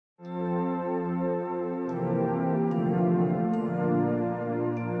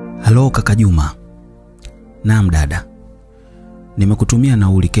Halo kaka Juma. Naam dada. Nimekutumia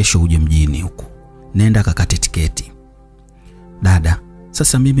nauli kesho uje mjini huku. Nenda kakate tiketi. Dada,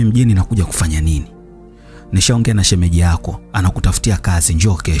 sasa mimi mjini nakuja kufanya nini? Nishaongea na shemeji yako, anakutafutia kazi,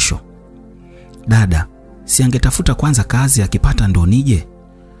 njoo kesho. Dada, si angetafuta kwanza kazi akipata ndo nije?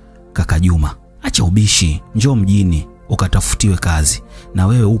 Kaka Juma, acha ubishi, njoo mjini ukatafutiwe kazi. Na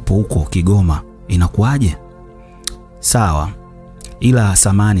wewe upo huko Kigoma, inakuaje? Sawa. Ila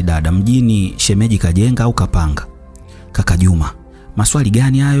samani dada, mjini shemeji kajenga au kapanga? Kaka Juma, maswali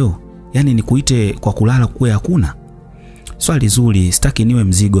gani hayo? Yaani nikuite kwa kulala kuwe hakuna? Swali zuri, sitaki niwe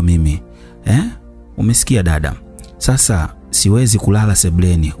mzigo mimi. Umesikia dada? Sasa siwezi kulala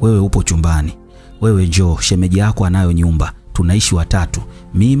sebleni, wewe upo chumbani. Wewe njoo, shemeji yako anayo nyumba. Tunaishi watatu,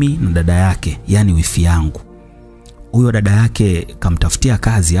 mimi na dada yake, yani wifi yangu. Huyo dada yake kamtafutia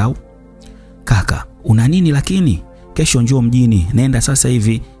kazi au? Kaka, una nini lakini? Kesho njoo mjini, nenda sasa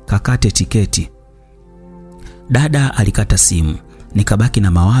hivi kakate tiketi. Dada alikata simu, nikabaki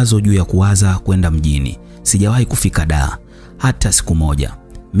na mawazo juu ya kuwaza kwenda mjini. Sijawahi kufika Dar hata siku moja.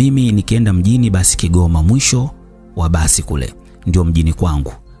 Mimi nikienda mjini basi Kigoma, mwisho wa basi kule ndio mjini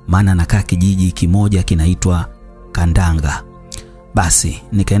kwangu, maana nakaa kijiji kimoja kinaitwa Kandanga. Basi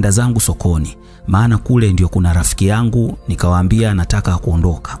nikaenda zangu sokoni, maana kule ndio kuna rafiki yangu, nikawaambia nataka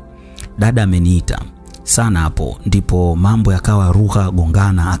kuondoka. Dada ameniita sana, hapo ndipo mambo yakawa rugha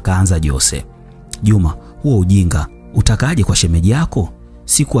gongana. Akaanza Jose, Juma, huo ujinga utakaje kwa shemeji yako?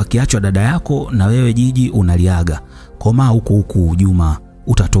 Siku akiachwa dada yako na wewe jiji unaliaga. Koma huku Juma,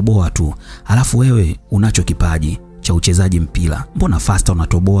 utatoboa tu. Alafu wewe unacho kipaji cha uchezaji mpira, mbona fasta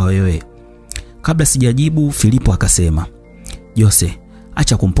unatoboa wewe? Kabla sijajibu, Filipo akasema, Jose,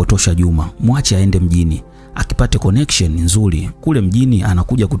 acha kumpotosha Juma, muache aende mjini. Akipate connection nzuri kule mjini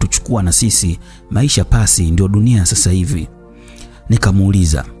anakuja kutuchukua na sisi. Maisha pasi ndio dunia sasa hivi.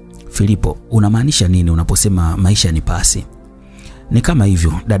 Nikamuuliza, Filipo, unamaanisha nini unaposema maisha ni pasi? Ni kama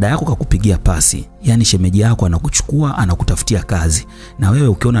hivyo, dada yako kakupigia pasi, yani shemeji yako anakuchukua, anakutafutia kazi, na wewe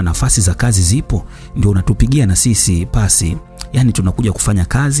ukiona nafasi za kazi zipo ndio unatupigia na sisi pasi, yani tunakuja kufanya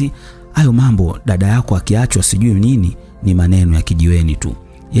kazi. Hayo mambo dada yako akiachwa sijui nini ni maneno ya kijiweni tu.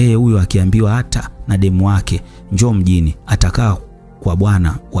 Yeye huyo akiambiwa hata na demu wake njoo mjini, atakaa kwa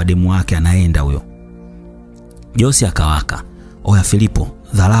bwana wa demu wake, anaenda huyo. Jose akawaka, oya Filipo,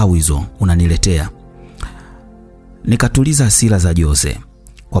 dharau hizo unaniletea. Nikatuliza hasira za Jose.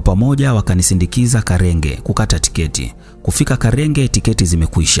 Kwa pamoja wakanisindikiza Karenge kukata tiketi. Kufika Karenge tiketi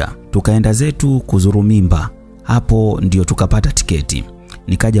zimekwisha. Tukaenda zetu kuzuru mimba. Hapo ndio tukapata tiketi.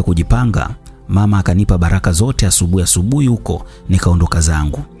 Nikaja kujipanga, mama akanipa baraka zote asubuhi huko, nikaondoka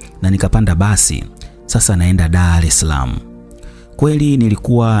zangu na nikapanda basi. Sasa naenda Dar es Salaam. Kweli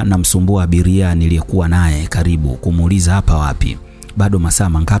nilikuwa namsumbua abiria niliyekuwa naye karibu kumuuliza hapa wapi, bado masaa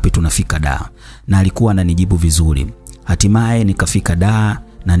mangapi tunafika Dar, na alikuwa ananijibu vizuri. Hatimaye nikafika Dar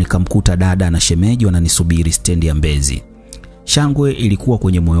na nikamkuta dada na shemeji wananisubiri stendi ya Mbezi. Shangwe ilikuwa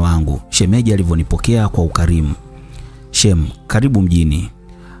kwenye moyo wangu shemeji alivyonipokea kwa ukarimu. Shem, karibu mjini.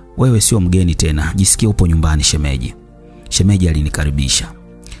 Wewe sio mgeni tena, jisikie upo nyumbani shemeji. Shemeji alinikaribisha.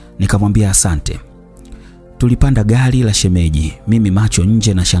 Nikamwambia asante. Tulipanda gari la shemeji, mimi macho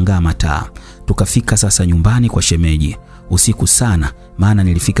nje na shangaa mataa. Tukafika sasa nyumbani kwa shemeji usiku sana, maana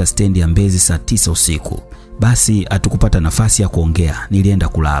nilifika stendi ya Mbezi saa 9 usiku. Basi hatukupata nafasi ya kuongea, nilienda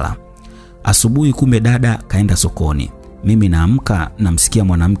kulala. Asubuhi kumbe dada kaenda sokoni. Mimi naamka namsikia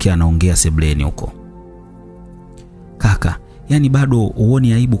mwanamke anaongea sebleni huko. Kaka, yani bado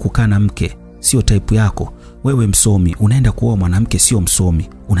uoni aibu kukaa na mke sio type yako? Wewe msomi unaenda kuoa mwanamke sio msomi,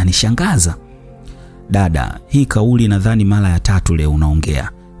 unanishangaza. Dada, hii kauli nadhani mara ya 3 leo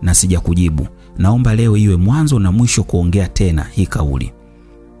unaongea na sija kujibu. Naomba leo iwe mwanzo na mwisho kuongea tena hii kauli.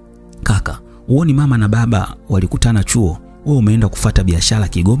 Kaka, uoni mama na baba walikutana chuo, wewe umeenda kufata biashara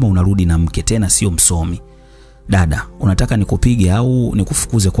Kigoma, unarudi na mke tena sio msomi. Dada, unataka nikupige au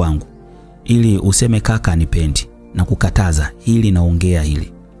nikufukuze kwangu ili useme kaka anipendi? Na kukataza hili, naongea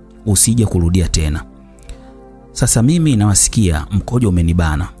hili usije kurudia tena. Sasa mimi nawasikia mkojo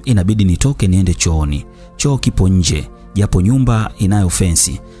umenibana, inabidi nitoke niende chooni. Choo kipo nje, japo nyumba inayo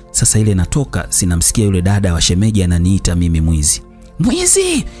fensi. Sasa ile natoka sinamsikia yule dada wa shemeji ananiita mimi mwizi.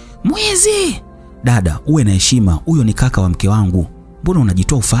 Mwizi! Mwizi! Dada, uwe na heshima, huyo ni kaka wa mke wangu. Mbona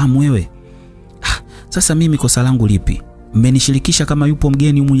unajitoa ufahamu wewe? Sasa mimi kosa langu lipi? Mmenishirikisha kama yupo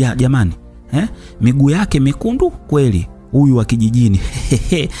mgeni humu jamani. Miguu yake mekundu kweli huyu wa kijijini.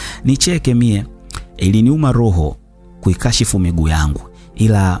 Nicheke mie. Iliniuma roho kuikashifu miguu yangu,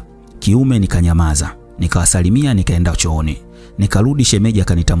 ila kiume nikanyamaza. Nikawasalimia nikaenda chooni. Nikarudi, shemeji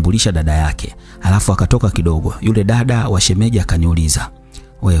akanitambulisha dada yake. Halafu akatoka kidogo, yule dada wa shemeji akaniuliza,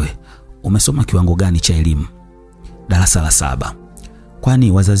 wewe umesoma kiwango gani cha elimu? Darasa la 7.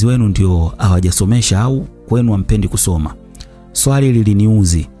 Kwani wazazi wenu ndio hawajasomesha au kwenu hampendi kusoma? Swali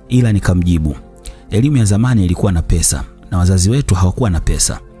liliniuzi ila nikamjibu. Elimu ya zamani ilikuwa na pesa na wazazi wetu hawakuwa na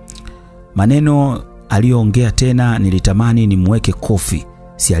pesa. Maneno aliyoongea tena nilitamani nimweke kofi.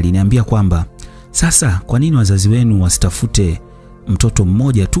 Si aliniambia kwamba sasa kwa nini wazazi wenu wasitafute mtoto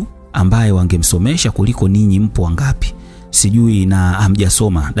mmoja tu ambaye wangemsomesha kuliko ninyi mpo wangapi? Sijui na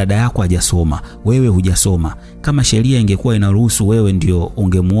hamjasoma, dada yako hajasoma, wewe hujasoma. Kama sheria ingekuwa inaruhusu wewe ndio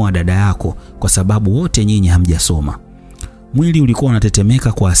ungemuoa dada yako kwa sababu wote nyinyi hamjasoma. Mwili ulikuwa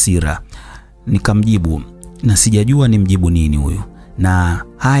unatetemeka kwa hasira. Nikamjibu na sijajua nimjibu nini huyu. Na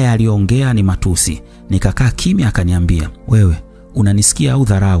haya aliyoongea ni matusi. Nikakaa kimya. Akaniambia, wewe unanisikia au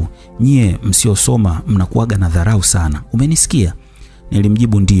dharau? Nyie msiosoma mnakuaga na dharau sana. Umenisikia?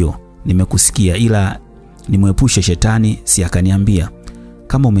 Nilimjibu ndio, nimekusikia ila nimuepushe shetani. Si akaniambia,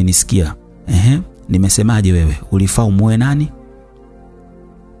 kama umenisikia, nimesemaje wewe? Ulifaa umuoe nani?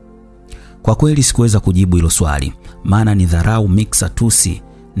 Kwa kweli sikuweza kujibu hilo swali, maana ni dharau mixa tusi.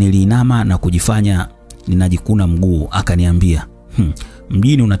 Niliinama na kujifanya ninajikuna mguu. Akaniambia,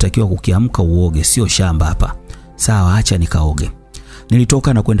 mjini unatakiwa kukiamka uoge, sio shamba hapa. Sawa, acha nikaoge.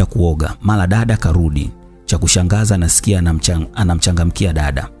 Nilitoka na kwenda kuoga. Mara dada karudi. Cha kushangaza nasikia anamchangamkia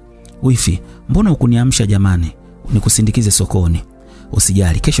dada. Wifi, mbona hukuniamsha jamani? Nikusindikize sokoni.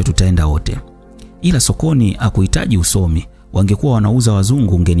 Usijali, kesho tutaenda wote. Ila sokoni hakuhitaji usomi. Wangekuwa wanauza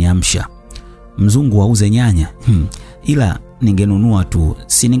wazungu ungeniamsha. Mzungu wauze nyanya? Ila ningenunua tu,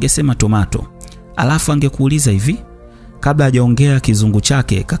 si ningesema tomato. Alafu angekuuliza hivi. Kabla hajaongea kizungu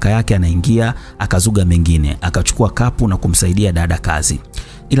chake, kaka yake anaingia akazuga mengine, akachukua kapu na kumsaidia dada kazi.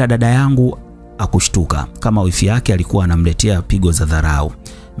 Ila dada yangu akushtuka kama wifi yake alikuwa anamletea pigo za dharau.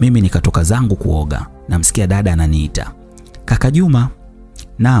 Mimi nikatoka zangu kuoga. Namsikia dada ananiita, kaka Juma.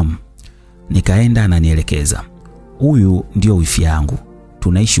 Naam. Nikaenda ananielekeza, huyu ndio wifi yangu,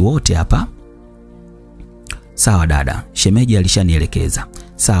 tunaishi wote hapa. Sawa dada, shemeji alishanielekeza.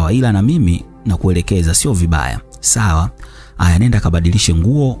 Sawa, ila na mimi nakuelekeza sio vibaya. Sawa. Aya, nenda kabadilishe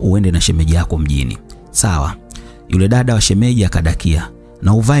nguo uende na shemeji yako mjini. Sawa. Yule dada wa shemeji akadakia,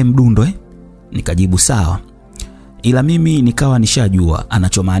 na uvae mdundo Nikajibu sawa. Ila mimi nikawa nishajua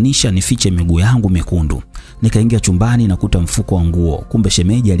anachomaanisha nifiche miguu yangu mekundu. Nikaingia chumbani na kuta mfuko wa nguo. Kumbe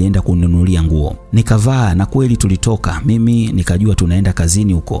shemeji alienda kununulia nguo. Nikavaa na kweli tulitoka. Mimi nikajua tunaenda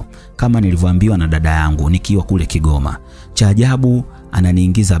kazini huko kama nilivyoambiwa na dada yangu nikiwa kule Kigoma. Cha ajabu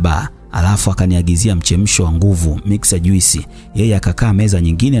ananiingiza baa, alafu akaniagizia mchemsho wa nguvu, mixa juisi. Yeye akakaa meza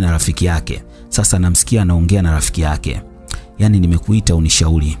nyingine na rafiki yake. Sasa namsikia anaongea na rafiki yake. Yaani nimekuita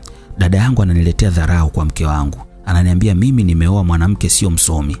unishauri. Dada yangu ananiletea dharau kwa mke wangu. Ananiambia mimi nimeoa mwanamke sio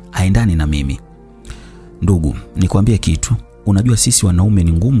msomi, haendani na mimi. Ndugu, nikwambie kitu. Unajua sisi wanaume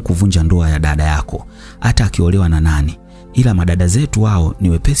ni ngumu kuvunja ndoa ya dada yako, hata akiolewa na nani. Ila madada zetu wao ni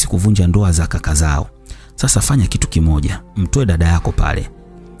wepesi kuvunja ndoa za kaka zao. Sasa fanya kitu kimoja, mtoe dada yako pale.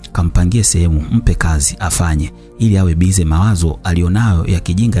 Kampangie sehemu, mpe kazi afanye ili awe bize, mawazo alionayo ya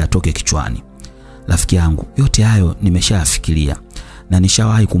kijinga yatoke kichwani. Rafiki yangu, yote hayo nimeshafikiria na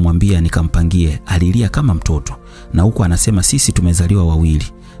nishawahi kumwambia nikampangie. Alilia kama mtoto, na huko anasema sisi tumezaliwa wawili,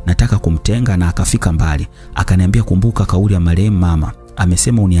 nataka kumtenga, na akafika mbali. Akaniambia kumbuka kauli ya marehemu mama,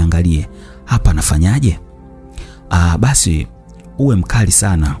 amesema uniangalie. Hapa nafanyaje? Basi uwe mkali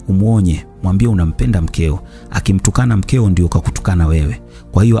sana, umuonye, mwambie unampenda mkeo. Akimtukana mkeo ndio kakutukana wewe.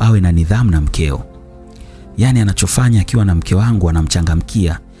 Kwa hiyo awe na nidhamu na mkeo. Yaani anachofanya akiwa na mke wangu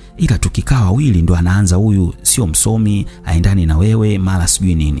anamchangamkia, ila tukikaa wawili ndo anaanza huyu sio msomi, haendani na wewe, mara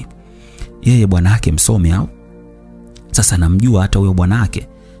sijui nini. Yeye bwana yake msomi au? Sasa namjua hata huyo bwana yake,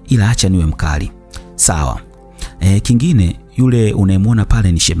 ila acha niwe mkali. Sawa. Kingine, yule unayemwona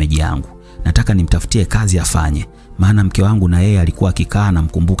pale ni shemeji yangu. Nataka nimtafutie kazi afanye, maana mke wangu na yeye alikuwa akikaa na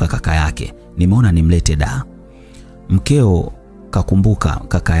mkumbuka kaka yake. Nimeona nimlete da. Mkeo kakumbuka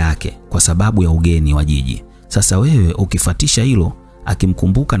kaka yake kwa sababu ya ugeni wa jiji. Sasa wewe ukifatisha hilo,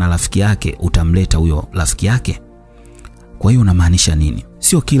 akimkumbuka na rafiki yake utamleta huyo rafiki yake. Kwa hiyo unamaanisha nini?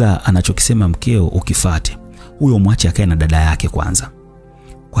 Sio kila anachokisema mkeo ukifate. Huyo mwache akae na dada yake kwanza.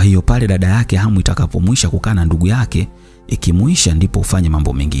 Kwa hiyo pale dada yake hamu itakapomwisha kukaa na ndugu yake, ikimuisha ndipo ufanye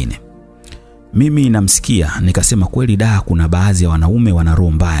mambo mengine. Mimi namsikia nikasema kweli da, kuna baadhi ya wanaume wana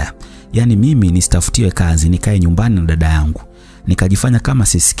roho mbaya. Yaani mimi nisitafutiwe kazi nikae nyumbani na dada yangu. Nikajifanya kama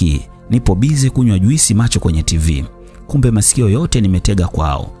sisikii. Nipo bize kunywa juisi macho kwenye TV. Kumbe masikio yote nimetega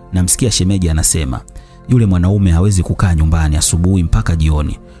kwao. Namsikia shemeji anasema, yule mwanaume hawezi kukaa nyumbani asubuhi mpaka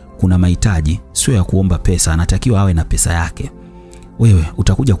jioni. Kuna mahitaji, sio ya kuomba pesa, anatakiwa awe na pesa yake. Wewe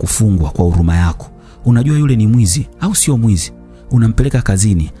utakuja kufungwa kwa huruma yako. Unajua yule ni mwizi au sio mwizi? unampeleka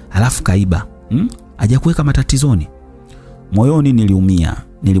kazini alafu kaiba. Hajakuweka matatizoni? Moyoni niliumia.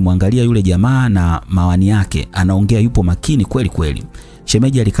 Nilimwangalia yule jamaa na mawani yake, anaongea yupo makini kweli kweli.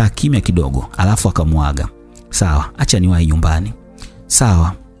 Shemeji alikaa kimya kidogo alafu akamuaga. Sawa, acha niwahi nyumbani.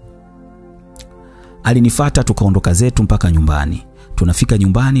 Sawa. Alinifuata tukaondoka zetu mpaka nyumbani. Tunafika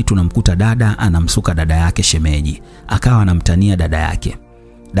nyumbani tunamkuta dada anamsuka dada yake shemeji. Akawa anamtania dada yake.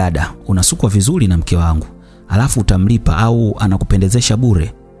 Dada, unasukwa vizuri na mke wangu. Alafu utamlipa au anakupendezesha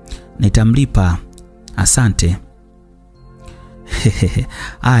bure? Nitamlipa. Asante.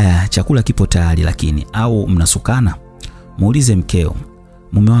 Aya, chakula kipo tayari lakini au mnasukana? Muulize mkeo.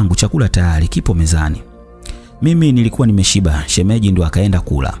 Mume wangu, chakula tayari kipo mezani. Mimi nilikuwa nimeshiba, shemeji ndo akaenda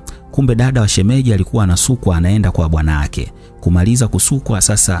kula. Kumbe dada wa shemeji alikuwa anasukwa anaenda kwa bwana wake. Kumaliza kusukwa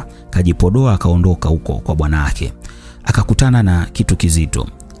sasa kajipodoa akaondoka huko kwa bwana wake. Akakutana na kitu kizito.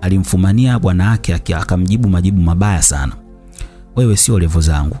 Alimfumania bwana wake akamjibu majibu mabaya sana. Wewe sio levo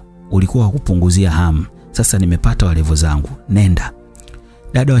zangu. Ulikuwa kupunguzia hamu. Sasa nimepata wa levo zangu. Nenda.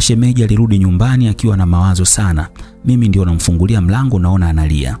 Dada wa shemeji alirudi nyumbani akiwa na mawazo sana. Mimi ndio namfungulia mlango naona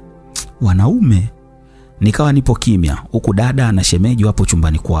analia. Wanaume. Nikawa nipo kimya huku dada na shemeji wapo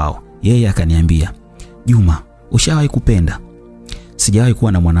chumbani kwao. Yeye akaniambia, Juma, ushawahi kupenda? Sijawahi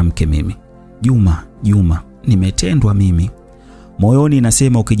kuwa na mwanamke mimi. Juma, nimetendwa mimi. Moyoni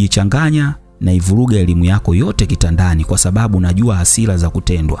nasema ukijichanganya na ivuruga elimu yako yote kitandani kwa sababu najua hasira za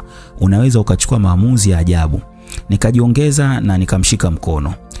kutendwa. Unaweza ukachukua maamuzi ya ajabu. Nikajiongeza na nikamshika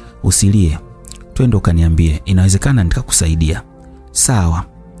mkono. Usilie. Twende ukaniambie, inawezekana nikakusaidia. Sawa.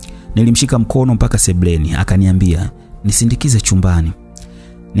 Nilimshika mkono mpaka sebleni, akaniambia, nisindikize chumbani.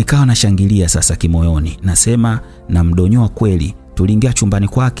 Nikawa nashangilia sasa kimoyoni, nasema na mdonyoa kweli. Tuliingia chumbani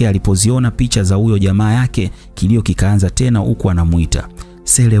kwake, alipoziona picha za huyo jamaa yake, kilio kikaanza tena huku anamuita,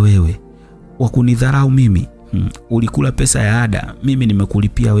 Sele wewe, wakunidharau mimi. Ulikula pesa ya ada, mimi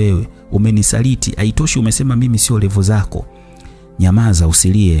nimekulipia wewe. Umenisaliti, haitoshi umesema mimi sio levo zako. Nyamaza,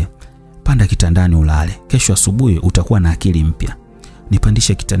 usilie. Panda kitandani ulale. Kesho asubuhi utakuwa na akili mpya.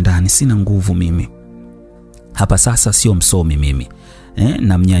 Nipandishe kitandani, sina nguvu mimi. Hapa sasa sio msomi mimi.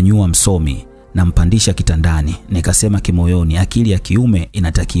 Namnyanyua msomi, nampandisha kitandani. Nikasema kimoyoni, akili ya kiume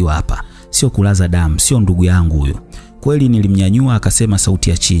inatakiwa hapa, sio kulaza damu, sio ndugu yangu huyo. Kweli nilimnyanyua, akasema sauti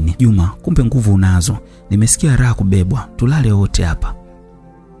ya chini, Juma, kumbe nguvu unazo. Nimesikia raha kubebwa, tulale wote hapa.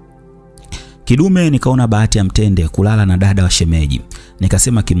 Kidume nikaona bahati ya mtende kulala na dada wa shemeji.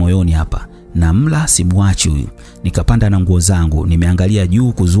 Nikasema kimoyoni hapa, na mla simwachi huyu. Nikapanda na nguo zangu, nimeangalia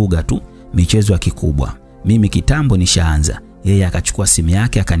juu kuzuga tu, michezo ya kikubwa. Mimi kitambo nishaanza. Yeye akachukua simu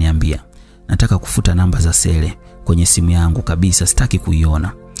yake akaniambia, nataka kufuta namba za Sele kwenye simu yangu kabisa, sitaki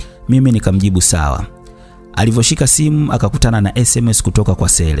kuiona. Mimi nikamjibu sawa. Alivyoshika simu akakutana na SMS kutoka kwa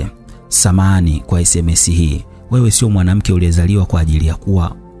Sele. Samahani kwa SMS hii. Wewe sio mwanamke uliyezaliwa kwa ajili ya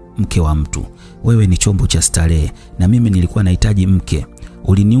kuwa mke wa mtu. Wewe ni chombo cha starehe na mimi nilikuwa nahitaji mke.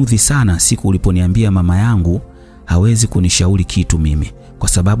 Uliniudhi sana siku uliponiambia mama yangu hawezi kunishauri kitu mimi kwa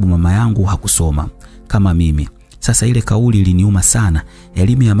sababu mama yangu hakusoma kama mimi. Sasa ile kauli iliniuma sana.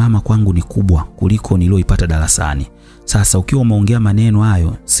 Elimu ya mama kwangu ni kubwa kuliko nilioipata darasani. Sasa ukiwa umeongea maneno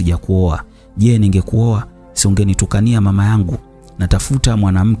hayo, sijakuoa. Je, ningekuoa si ungenitukania mama yangu? Natafuta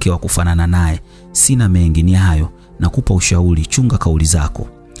mwanamke wa kufanana naye. Sina mengi, ni hayo. Nakupa ushauri, chunga kauli zako.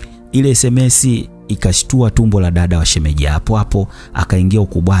 Ile SMS ikashtua tumbo la dada wa shemeji. Hapo hapo akaingia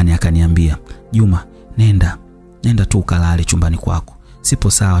ukubwani akaniambia, Juma, nenda tu kalale chumbani kwako.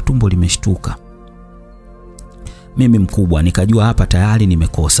 Sipo sawa, tumbo limeshtuka. Mimi mkubwa nikajua hapa tayari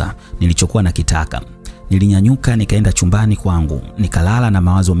nimekosa nilichokuwa nakitaka. Nilinyanyuka nikaenda chumbani kwangu, nikalala na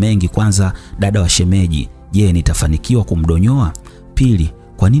mawazo mengi. Kwanza, dada wa shemeji, je, nitafanikiwa kumdonyoa? Pili,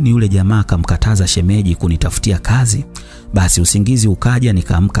 kwa nini yule jamaa akamkataza shemeji kunitafutia kazi? Basi usingizi ukaja,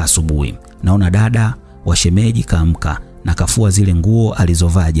 nikaamka asubuhi. Naona dada wa shemeji kaamka na kafua zile nguo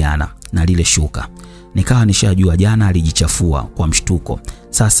alizovaa jana na lile shuka. Nikawa nishajua jana alijichafua kwa mshtuko.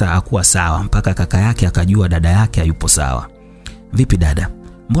 Sasa hakuwa sawa mpaka kaka yake akajua dada yake hayupo sawa. Vipi dada?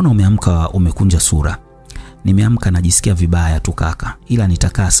 Mbona umeamka umekunja sura? Nimeamka najisikia vibaya tu kaka, ila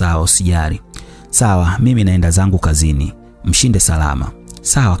nitakaa sawa, usijali. Sawa, mimi naenda zangu kazini. Mshinde salama.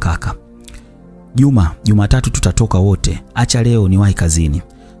 Sawa kaka. Jumatatu tutatoka wote. Acha leo niwahi kazini.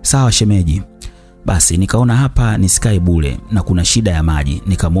 Sawa shemeji. Basi nikaona hapa nisikae bure na kuna shida ya maji.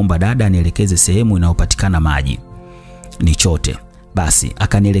 Nikamwomba dada nielekeze sehemu inayopatikana maji nichote. Basi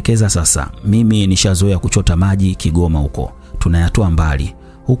akanielekeza. Sasa mimi nishazoea kuchota maji Kigoma huko, tunayatoa mbali.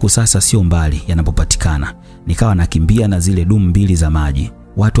 Huku sasa sio mbali yanapopatikana. Nikawa nakimbia na zile dumu 2 za maji.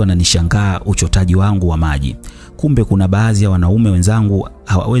 Watu wananishangaa uchotaji wangu wa maji. Kumbe kuna baadhi ya wanaume wenzangu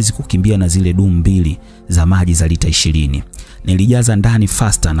hawawezi kukimbia na zile dumu 2 za maji za lita 20. Nilijaza ndani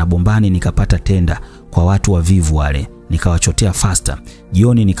faster na bombani nikapata tenda kwa watu wavivu wale. Nikawachotea faster.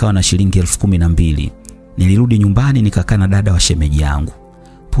 Jioni nikawa na shilingi 12,000. Nilirudi nyumbani nikakaa na dada wa shemeji yangu.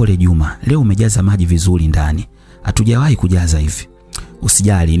 Pole Juma, leo umejaza maji vizuri ndani. Hatujawahi kujaza hivi.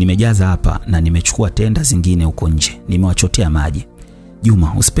 Usijali, nimejaza hapa na nimechukua tenda zingine huko nje. Nimewachotea maji.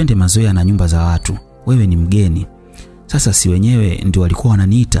 Juma, usipende mazoea na nyumba za watu. Wewe ni mgeni. Sasa si wenyewe ndio walikuwa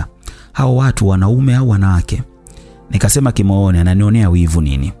wananiita? Hao watu wanaume au wanawake? Nikasema kimoone ananionea wivu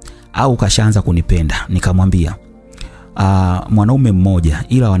nini? Au kashaanza kunipenda? Nikamwambia, mwanaume mmoja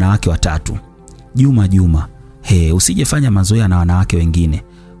ila wanawake 3. Juma, usijefanya mazoea na wanawake wengine.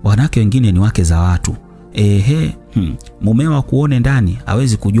 Wanawake wengine ni wake za watu. Mumeo kuone ndani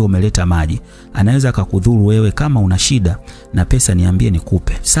hawezi kujua umeleta maji. Anaweza akakudhuru wewe. Kama una shida na pesa niambie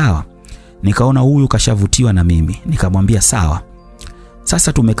nikupe. Sawa? Nikaona huyu kashavutiwa na mimi. Nikamwambia sawa.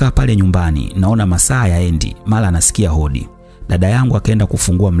 Sasa tumekaa pale nyumbani, naona masaa yaendi, mara nasikia hodi. Dada yangu akaenda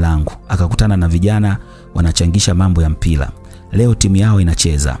kufungua mlango, akakutana na vijana wanachangisha mambo ya mpira. Leo timu yao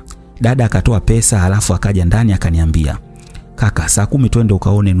inacheza. Dada akatoa pesa halafu akaja ndani akaniambia, "Kaka, saa 10 twende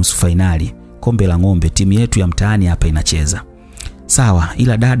ukaone nusu finali. Kombe la ng'ombe, timu yetu ya mtaani hapa inacheza." Sawa,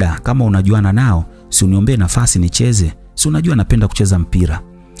 ila dada, kama unajuana nao, si uniombee nafasi nicheze. Si unajua napenda kucheza mpira.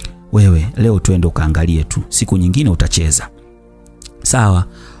 Wewe, leo twende ukaangalie tu. Siku nyingine utacheza. Sawa,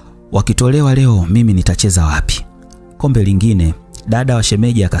 wakitolewa leo mimi nitacheza wapi? Kombe lingine, dada wa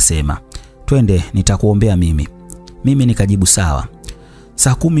shemeji akasema, "Twende nitakuombea mimi." Mimi nikajibu sawa.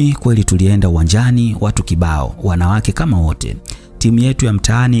 Saa 10 kweli tulienda uwanjani, watu kibao, wanawake kama wote. Timu yetu ya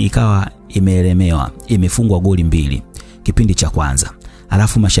mtaani ikawa imeelemewa, imefungwa goli 2 kipindi cha kwanza.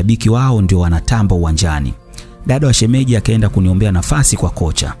 Alafu mashabiki wao ndio wanatamba uwanjani. Dada wa shemeji akaenda kuniombea nafasi kwa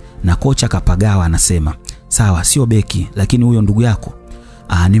kocha, na kocha kapagawa anasema, "Sawa, sio beki, lakini huyo ndugu yako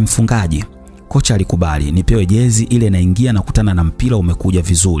ni mfungaji." Kocha alikubali nipewe jezi ile, naingia na kutana na mpira umekuja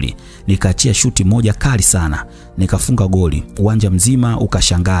vizuri. Nikaachia shuti moja kali sana, nikafunga goli. Uwanja mzima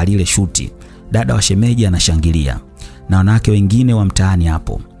ukashangaa ile shuti. Dada wa shemeji anashangilia na wanawake wengine wa mtaani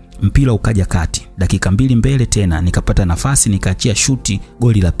hapo. Mpira ukaja kati. Dakika 2 mbele tena nikapata nafasi, nikaachia shuti,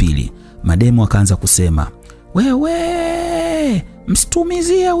 goli la pili. Mademo akaanza kusema, "Wewe,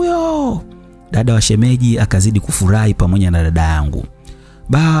 msitumizie huyo." Dada wa shemeji akazidi kufurahi pamoja na dada yangu.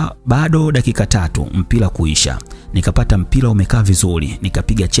 Bado dakika 3 mpira kuisha. Nikapata mpira umekaa vizuri,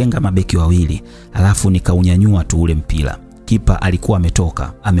 nikapiga chenga mabeki wawili, alafu nikaunyanyua tu ule mpira. Kipa alikuwa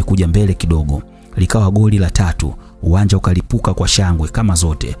ametoka, amekuja mbele kidogo. Likawa goli la 3. Uwanja ukalipuka kwa shangwe kama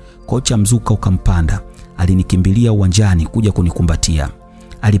zote. Kocha mzuka ukampanda. Alinikimbilia uwanjani kuja kunikumbatia.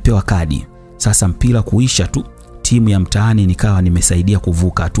 Alipewa kadi. Sasa mpira kuisha tu, timu ya mtaani nikawa nimesaidia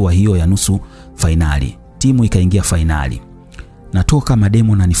kuvuka hatua hiyo ya nusu finali. Timu ikaingia finali. Natoka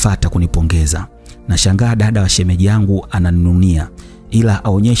mademo na nifata kunipongeza. Nashangaa dada wa shemeji yangu ananunia, ila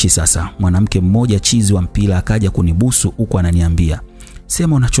aonyeshi. Sasa mwanamke mmoja chizi wa mpira akaja kunibusu huko ananiambia,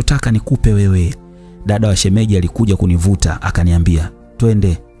 "Sema unachotaka nikupe wewe." Dada wa shemeji alikuja kunivuta akaniambia,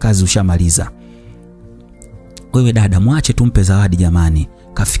 "Twende, kazi ushamaliza." "Wewe dada, mwache tumpe zawadi jamani.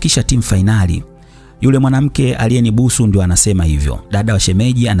 Kafikisha timu finali." Yule mwanamke aliyenibusu ndio anasema hivyo. Dada wa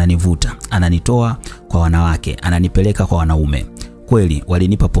shemeji ananivuta, ananitoa kwa wanawake, ananipeleka kwa wanaume. Kweli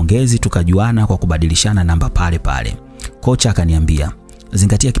walinipa pongezi, tukajuana kwa kubadilishana namba pale pale. Kocha akaniambia,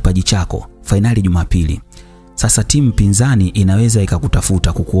 "Zingatia kipaji chako, finali Jumapili. Sasa timu pinzani inaweza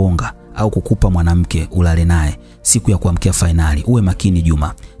ikakutafuta kukuonga au kukupa mwanamke ulale naye siku ya kuamkia finali. Uwe makini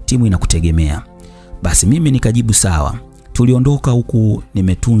Juma, timu inakutegemea." Basi mimi nikajibu sawa. Tuliondoka huku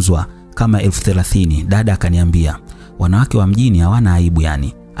nimetunzwa kama 30,000. Dada akaniambia, "Wanawake wa mjini hawana aibu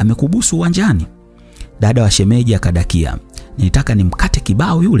yani. Amekubusu uwanjani." Dada wa shemeji akadakia, "Nilitaka nimkate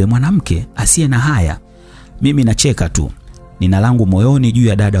kibao yule mwanamke asiye na haya." Mimi nacheka tu. Nina langu moyoni juu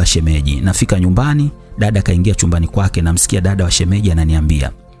ya dada wa shemeji. Nafika nyumbani, dada kaingia chumbani kwake, namsikia dada wa shemeji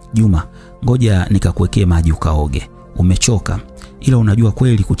ananiambia, "Juma, ngoja nikakuwekee maji ukaoge. Umechoka. Ila unajua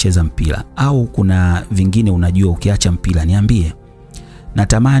kweli kucheza mpira au kuna vingine unajua ukiacha mpira niambie."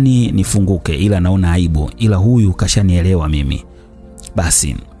 Natamani nifunguke ila naona aibu, ila huyu kashanielewa mimi.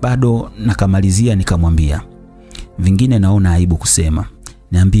 Basi bado nakamalizia nikamwambia, "Vingine naona aibu kusema."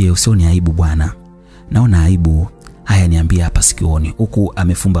 "Niambie, usioni aibu bwana." "Naona aibu." "Haya niambie hapa sikioni." Huku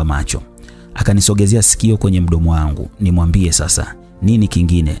amefumba macho. Akanisogezea sikio kwenye mdomo wangu. Nimwambie sasa nini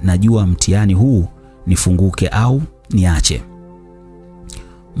kingine? Najua mtihani huu, nifunguke au niache.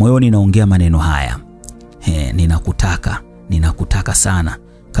 Moyoni naongea maneno haya, ninakutaka sana.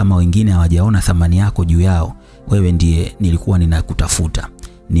 Kama wengine hawajaona thamani yako juu yao, wewe ndiye nilikuwa ninakutafuta.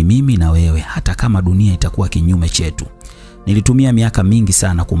 Ni mimi na wewe, hata kama dunia itakuwa kinyume chetu. Nilitumia miaka mingi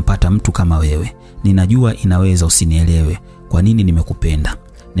sana kumpata mtu kama wewe. Ninajua inaweza usinielewe Kwa nini nimekupenda?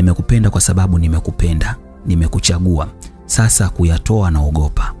 Nimekupenda kwa sababu nimekupenda. Nimekuchagua. Sasa kuyatoa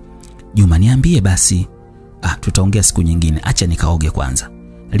naogopa. Juma, niambie basi. Tutaongea siku nyingine. Acha nikaoge kwanza.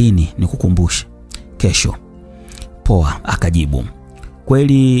 Lini? Nikukumbushe. Kesho. Poa, akajibu.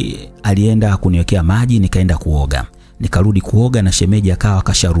 Kweli alienda kuniwekea maji, nikaenda kuoga. Nikarudi kuoga na shemeji akawa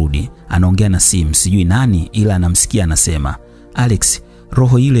kasharudi. Anaongea na simu, sijui nani, ila anamsikia anasema, Alex,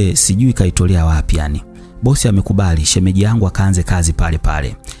 roho ile sijui kaitolea wapi yani. Bosi amekubali, shemeji yangu akaanze kazi pale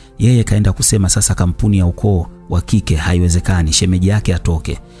pale. Yeye kaenda kusema sasa kampuni ya ukoo wa kike haiwezekani, shemeji yake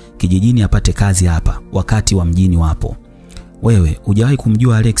atoke kijijini apate kazi hapa wakati wa mjini wapo. Wewe hujawahi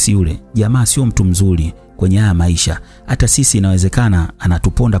kumjua Alex yule? Jamaa sio mtu mzuri kwenye haya maisha. Hata sisi inawezekana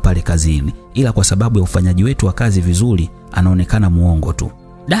anatuponda pale kazini, ila kwa sababu ya ufanyaji wetu wa kazi vizuri anaonekana muongo tu.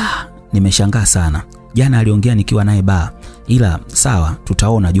 Nimeshangaa sana. Jana aliongea nikiwa naye baa. Ila sawa,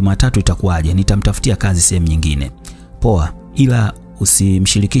 tutaona Jumatatu itakuwaje, nitamtafutia kazi sehemu nyingine. Poa, ila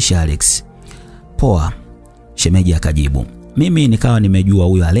usimshirikishe Alex. Poa, shemeji akajibu. Mimi nikawa nimejua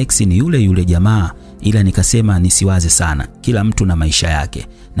huyo Alex ni yule jamaa, ila nikasema nisiwaze sana, kila mtu na maisha yake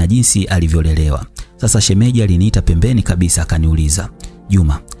na jinsi alivyolelewa. Sasa shemeji aliniita pembeni kabisa akaniuliza,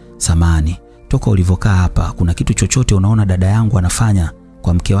 Juma, samani, toka ulivokaa hapa kuna kitu chochote unaona dada yangu anafanya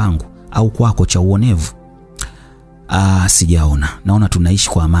kwa mke wangu au kwako cha uonevu? Sijaona. Naona tunaishi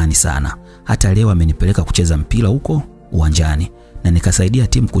kwa amani sana. Hata leo amenipeleka kucheza mpira huko uwanjani na nikasaidia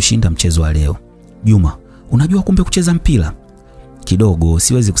timu kushinda mchezo wa leo. Juma, unajua kumbe kucheza mpira? Kidogo,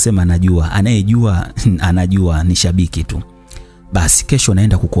 siwezi kusema najua. Anayejua anajua, ni shabiki tu. Basi kesho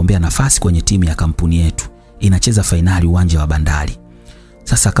naenda kukuombea nafasi kwenye timu ya kampuni yetu. Inacheza fainali uwanja wa Bandari.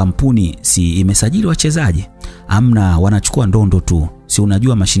 Sasa kampuni si imesajili wachezaji? Amna, wanachukua ndondo tu. Si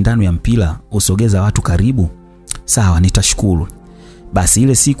unajua mashindano ya mpira usogeza watu karibu. Sawa, nitashukuru. Basi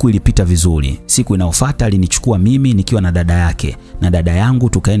ile siku ilipita vizuri. Siku inayofuata alinichukua mimi nikiwa na dada yake na dada yangu,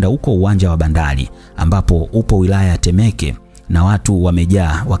 tukaenda huko uwanja wa Bandari ambapo upo wilaya ya Temeke na watu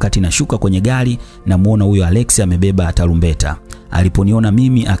wamejaa. Wakati nashuka kwenye gari na muona huyo Alex amebeba tarumbeta. Aliponiona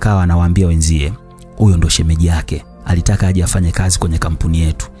mimi akawa anawaambia wenzie, huyo ndo shemeji yake, alitaka aje afanye kazi kwenye kampuni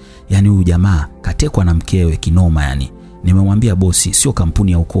yetu. Yani huyu jamaa katekwa na mkewe kinoma yani. Nimemwambia bosi sio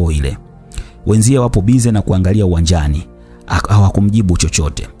kampuni ya ukoo ile. Wenzie wapo bize na kuangalia uwanjani. Hawakumjibu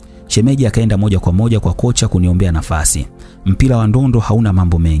chochote. Shemeji akaenda moja kwa moja kwa kocha kuniombea nafasi. Mpira wa ndondo hauna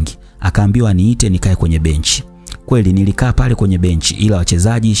mambo mengi. Akaambiwa niite nikae kwenye benchi. Kweli nilikaa pale kwenye benchi, ila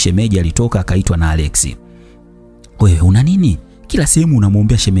wachezaji shemeji alitoka akaitwa na Alex. Wewe una nini? Kila sehemu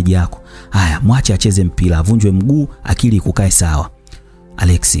unamwombea shemeji yako. Haya, mwache acheze mpira, avunjwe mguu, akili kukae sawa.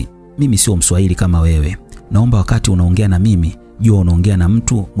 Alex, mimi sio Mswahili kama wewe. Naomba wakati unaongea na mimi, jua unaongea na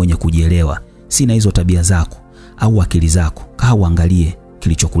mtu mwenye kujielewa. Sina hizo tabia zako au akili zako. Kaa uangalie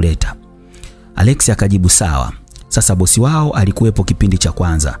kilichokuleta. Alex akajibu sawa. Sasa bosi wao alikuwepo kipindi cha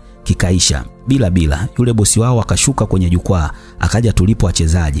kwanza, kikaisha bila. Yule bosi wao akashuka kwenye jukwaa, akaja tulipo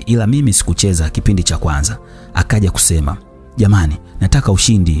wachezaji, ila mimi sikucheza kipindi cha kwanza. Akaja kusema, jamani, nataka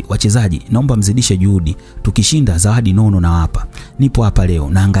ushindi, wachezaji naomba mzidishe juhudi, tukishinda zawadi nono na hapa. Nipo hapa leo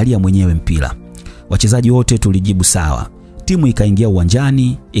naangalia mwenyewe mpira. Wachezaji wote tulijibu sawa. Timu ikaingia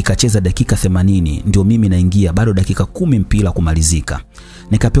uwanjani, ikacheza dakika 80, ndio mimi naingia, bado dakika 10 mpira kumalizika.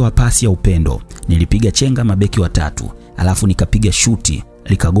 Nikapewa pasi ya upendo, nilipiga chenga mabeki watatu, alafu nikapiga shuti,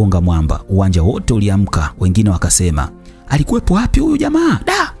 likagonga mwamba. Uwanja wote uliamka, wengine wakasema, alikuwepo wapi huyu jamaa?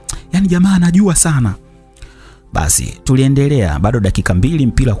 Yani jamaa anajua sana. Basi tuliendelea, bado dakika 2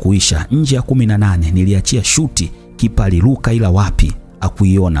 mpira kuisha. Nje ya 18 niliachia shuti, kipa aliruka ila wapi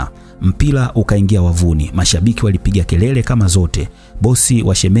akuiona. Mpira ukaingia wavuni. Mashabiki walipiga kelele kama zote. Bosi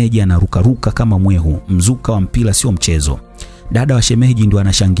wa shemeji anaruka kama mwehu. Mzuka wa mpira sio mchezo. Dada wa shemeji ndio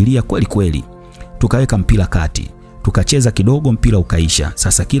anashangilia kweli kweli. Tukaweka mpira kati. Tukacheza kidogo, mpira ukaisha.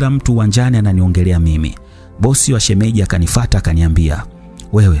 Sasa kila mtu uwanjani ananiongelea mimi. Bosi wa shemeji akanifuata akaniambia,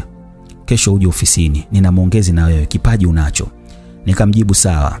 wewe kesho uje ofisini, nina maongezi na wewe, kipaji unacho. Nikamjibu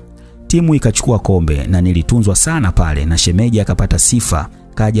sawa. Timu ikachukua kombe na nilitunzwa sana pale, na shemeji akapata sifa,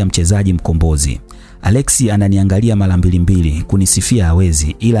 kaja mchezaji mkombozi. Alexi ananiangalia mara mbili kunisifia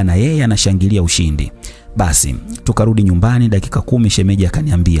hawezi, ila na yeye anashangilia ushindi. Basi tukarudi nyumbani. Dakika 10 shemeji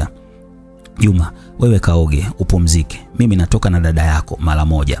akaniambia, Juma, wewe kaoge upumzike, mimi natoka na dada yako mara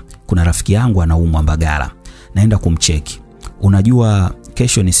moja. Kuna rafiki yangu anaumwa Mbagala, naenda kumcheki. Unajua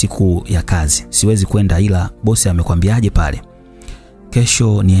kesho ni siku ya kazi, siwezi kwenda, ila bosi amekwambiaje pale?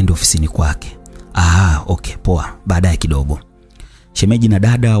 Kesho niende ofisini kwake. Okay, poa, baadaye kidogo. Shemeji na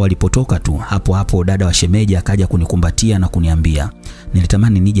dada walipotoka tu, hapo dada wa shemeji akaja kunikumbatia na kuniambia,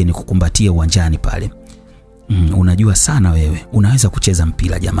 nilitamani nije nikukumbatie uwanjani pale. Unajua sana wewe, unaweza kucheza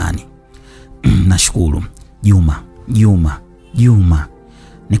mpira jamani. Nashukuru. Juma, Juma.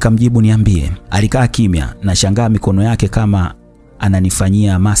 Nikamjibu niambie. Alikaa kimya na shangaa mikono yake kama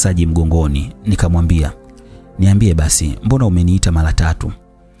ananifanyia masaji mgongoni. Nikamwambia, niambie basi, mbona umeniita mara 3?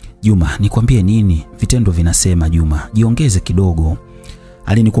 Juma, nikwambie nini? Vitendo vinasema Juma, jiongeze kidogo.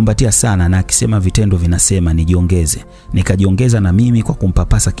 Alinikumbatia sana na akisema vitendo vinasema nijiongeze. Nikajiongeza na mimi kwa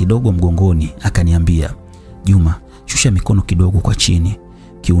kumpapasa kidogo mgongoni. Akaniambia, Juma, shusha mikono kidogo kwa chini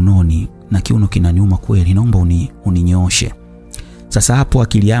kiunoni, na kiuno kinaniuma kweli, naomba uninyooshe. Sasa hapo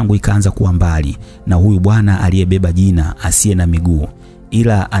akili yangu ikaanza kuwa mbali na huyu bwana aliyebeba jina asiye na miguu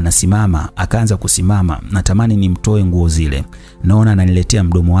ila anasimama. Akaanza kusimama, natamani nimtoe nguo zile. Naona ananiletea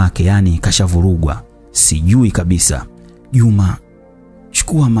mdomo wake, yani kashavurugwa. Sijui kabisa. Juma,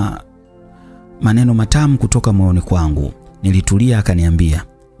 chukua maneno matamu kutoka moyoni kwangu. Nilitulia. Akaniambia,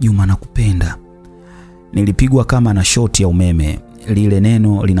 Juma, nakupenda. Nilipigwa kama na shoti ya umeme. Lile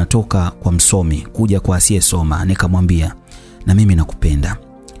neno linatoka kwa msomi kuja kwa asiyesoma. Nikamwambia, na mimi nakupenda.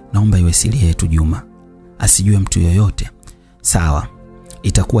 Naomba iwe siri yetu Juma, asijue mtu yoyote. Sawa,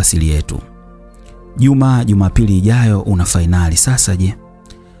 itakuwa siri yetu. Juma, Jumapili ijayo una finali. Sasa je?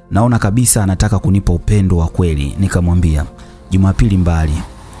 Naona kabisa anataka kunipa upendo wa kweli. Nikamwambia, Jumapili mbali,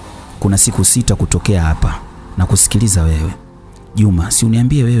 kuna siku 6 kutokea hapa na kusikiliza wewe. Juma, si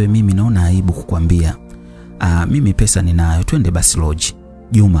uniambie wewe, mimi naona aibu kukwambia. Mimi pesa ninayo, twende basi lodge.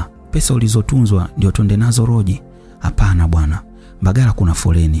 Juma, pesa ulizotunzwa ndio twende nazo lodge? Hapana bwana, Mbagala kuna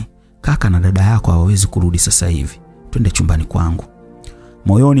foleni. Kaka na dada yako hawawezi kurudi sasa hivi. Twende chumbani kwangu.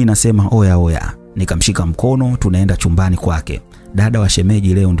 Moyoni nasema oya. Nikamshika mkono, tunaenda chumbani kwake. Dada wa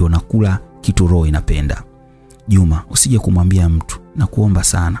shemeji leo ndio nakula kitu roho inapenda. Juma, usije kumwambia mtu, nakuomba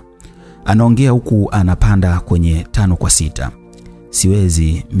sana. Anaongea huku anapanda kwenye 5 kwa 6.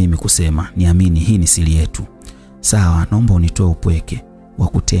 Siwezi mimi kusema, niamini hii ni siri yetu. Sawa, naomba unitoe upweke wa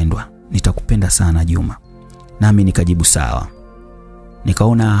kutendwa. Nitakupenda sana Juma. Nami nikajibu sawa.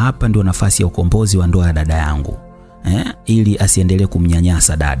 Nikaona hapa ndio nafasi ya ukombozi wa ndoa ya dada yangu. Ili asiendelee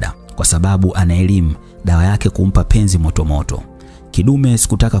kumnyanyasa dada, kwa sababu ana elimu, dawa yake kumpa penzi moto. Kidume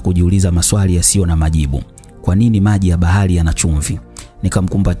sikutaka kujiuliza maswali yasiyo na majibu. Kwa nini maji ya bahari yana chumvi?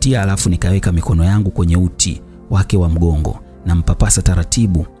 Nikamkumbatia alafu nikaweka mikono yangu kwenye uti wake wa mgongo na mpapasa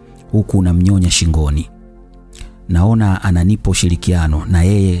taratibu huku namnyonya shingoni. Naona ananipa ushirikiano na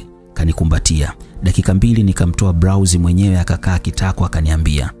yeye kanikumbatia. Dakika 2 nikamtoa blouse mwenyewe akakaa kitako.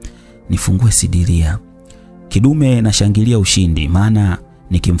 Akaniambia, nifungue sidiria. Kidume nashangilia ushindi, maana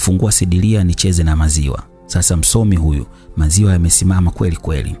nikimfungua sidiria nicheze na maziwa. Sasa msomi huyu, maziwa yamesimama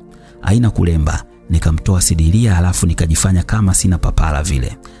kweli. Haina kulemba. Nikamtoa sidiria alafu nikajifanya kama sina papala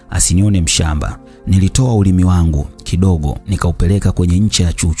vile, asinione mshamba. Nilitoa ulimi wangu kidogo nikaupeleka kwenye ncha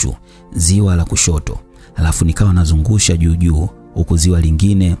ya chuchu, ziwa la kushoto. Alafu nikawa nazungusha juu huku ziwa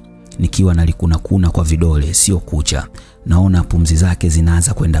lingine nikiwa nalikuna kwa vidole, sio kucha. Naona pumzi zake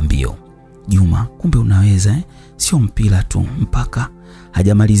zinaanza kwenda mbio. Juma, kumbe unaweza sio mpira tu. Mpaka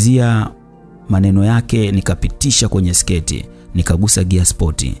hajamalizia maneno yake nikapitisha kwenye sketi, nikagusa gear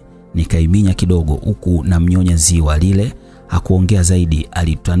sport, nikaiminya kidogo huku na mnyonya ziwa lile. Hakuongea zaidi,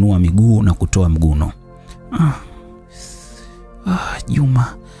 alitanua miguu na kutoa mguno.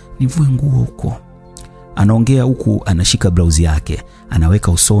 Juma, nivue nguo huko. Anaongea huku anashika blouse yake,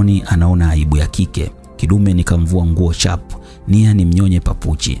 anaweka usoni, anaona aibu ya kike. Kidume nikamvua nguo chapu, nia ni mnyonye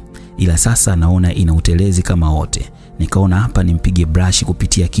papuchi. Ila sasa naona ina utelezi kama wote. Nikaona hapa nimpige brush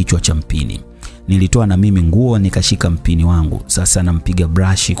kupitia kichwa cha mpini. Nilitoa na mimi nguo nikashika mpini wangu. Sasa nampiga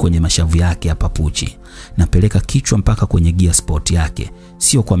brush kwenye mashavu yake ya papuchi. Napeleka kichwa mpaka kwenye gear sport yake,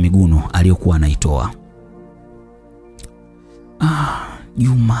 sio kwa miguno aliyokuwa anaitoa.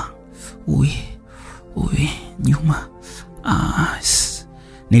 Juma. Juma.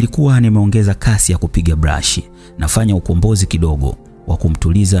 Nilikuwa nimeongeza kasi ya kupiga brush. Nafanya ukombozi kidogo wa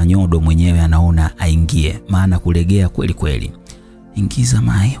kumtuliza nyodo mwenyewe, anaona aingie, maana kulegea kweli. Ingiza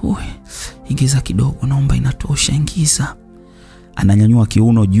mai, ingiza kidogo, naomba inatosha, ingiza. Ananyanyua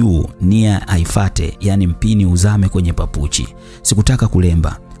kiuno juu, nia aifate, yani mpini uzame kwenye papuchi. Sikutaka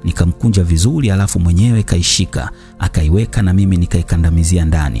kulemba, nikamkunja vizuri alafu mwenyewe kaishika, akaiweka na mimi nikaikandamizia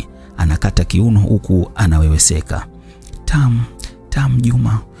ndani. Anakata kiuno huku anaweweseka. Tamu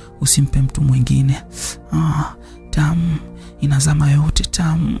Juma, usimpe mtu mwingine. Tamu, inazama yote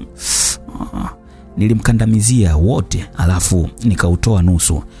tamu. Nilimkandamizia wote alafu nikautoa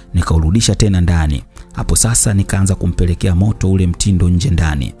nusu, nikaurudisha tena ndani. Hapo sasa nikaanza kumpelekea moto ule mtindo nje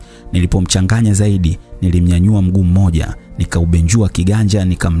ndani. Nilipomchanganya zaidi, nilimnyanyua mguu mmoja, nikaubenjua kiganja,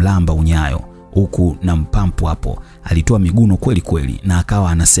 nikamlamba unyayo huku na mpampu hapo. Alitoa miguno kweli na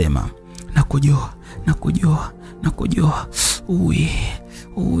akawa anasema, nakojoa. Nakojoa.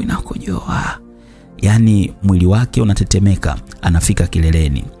 Yaani mwili wake unatetemeka, anafika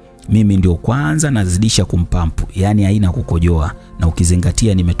kileleni. Mimi ndio kwanza nazidisha kumpampu, yaani haina kukojoa, na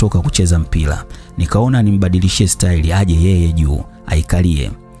ukizingatia nimetoka kucheza mpira. Nikaona nimbadilishie style aje yeye juu,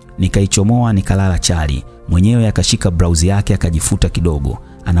 aikalie. Nikaichomoa nikalala chali. Mwenyewe akashika blouse yake akajifuta kidogo,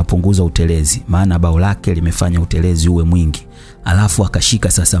 anapunguza utelezi maana bao lake limefanya utelezi uwe mwingi. Alafu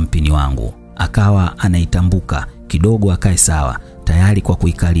akashika sasa mpini wangu. Akawa anaitambuka kidogo akae sawa, tayari kwa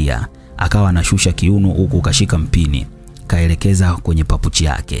kuikalia. Akawa anashusha kiuno huku kashika mpini, kaelekeza kwenye papuchi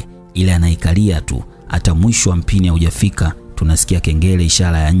yake. Ile anaikalia tu, hata mwisho wa mpini haujafika tunasikia kengele,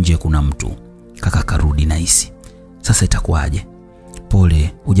 ishara ya nje kuna mtu. Kaka karudi nahisi. Sasa itakuwaje?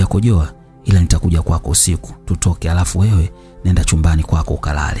 Pole, hujakojoa ila nitakuja kwako usiku, tutoke alafu wewe nenda chumbani kwako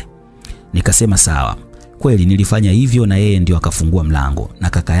ukalale. Nikasema sawa. Kweli nilifanya hivyo na yeye ndio akafungua mlango na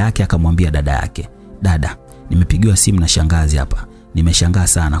kaka yake akamwambia dada yake, "Dada, nimepigiwa simu na shangazi hapa. Nimeshangaa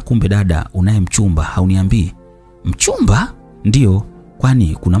sana. Kumbe dada unaye mchumba, hauniambii." "Mchumba?" "Ndio.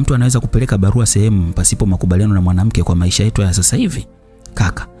 Kwani kuna mtu anaweza kupeleka barua sehemu pasipo makubaliano na mwanamke kwa maisha yetu ya sasa hivi?"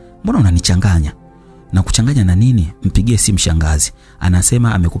 "Kaka, mbona unanichanganya?" "Na kuchanganya na nini? Mpigie simu shangazi.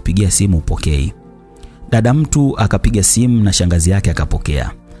 Anasema amekupigia simu upokei." Dada mtu akapiga simu na shangazi yake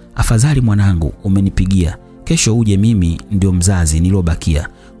akapokea. "Afadhali mwanangu umenipigia. Kesho uje, mimi ndio mzazi nilobakia.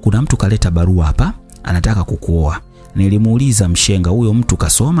 Kuna mtu kaleta barua hapa, anataka kukuoa." Nilimuuliza mshenga, "Huyo mtu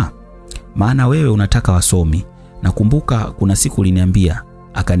kasoma? Maana wewe unataka wasomi. Nakumbuka kuna siku uliniambia."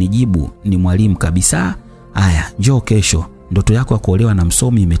 Akanijibu, "Ni mwalimu kabisa. Haya, njoo kesho. Ndoto yako ya kuolewa na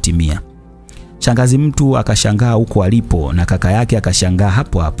msomi imetimia." Shangazi mtu akashangaa huko alipo na kaka yake akashangaa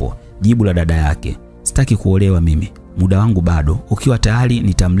hapo hapo. Jibu la dada yake, "Sitaki kuolewa mimi. Muda wangu bado. Ukiwa tayari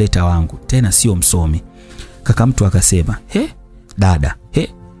nitamleta wangu, tena sio msomi." Kaka mtu akasema, "Dada,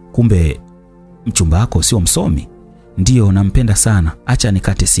 kumbe mchumba wako sio msomi?" "Ndio, nampenda sana. Acha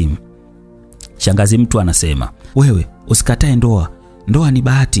nikate simu." Shangazi mtu anasema, "Wewe usikatae ndoa. Ndoa ni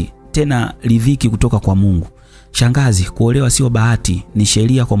bahati, tena ridhiki kutoka kwa Mungu. Shangazi, kuolewa sio bahati, ni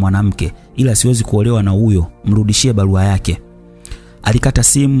sheria kwa mwanamke, ila siwezi kuolewa na huyo, mrudishie barua yake." Alikata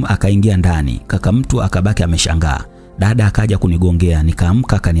simu akaingia ndani. Kaka mtu akabaki ameshangaa. Dada akaja kunigongea,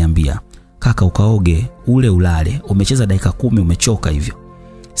 nikaamka akaniambia, "Kaka ukaoge, ule ulale. Umecheza dakika 10 umechoka hivyo."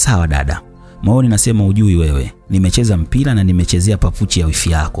 "Sawa dada." Maoni nasema ujui wewe. Nimecheza mpira na nimechezea papuchi ya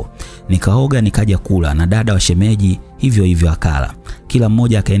wifi yako. Nikaoga nikaja kula na dada wa shemeji hivyo hivyo akala. Kila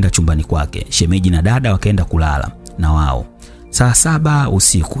mmoja akaenda chumbani kwake. Shemeji na dada wakaenda kulala na wao. Saa 7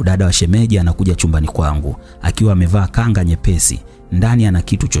 usiku dada wa shemeji anakuja chumbani kwangu akiwa amevaa kanga nyepesi. Ndani ana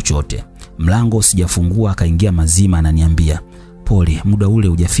kitu chochote. Mlango sijafungua akaingia mazima ananiambia, "Pole, muda ule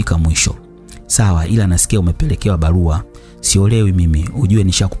hujafika mwisho." "Sawa, ila nasikia umepelekewa barua." "Siolewi mimi, ujue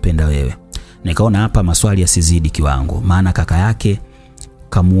nishakupenda wewe." Nikaona hapa maswali yasizidi kiwango, maana kaka yake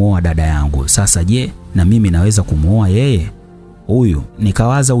kamuoa dada yangu. Sasa je, na mimi naweza kumuoa yeye? Huyu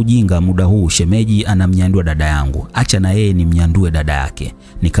nikawaza ujinga, muda huu shemeji anamnyandua dada yangu. Acha na yeye nimnyandue dada yake.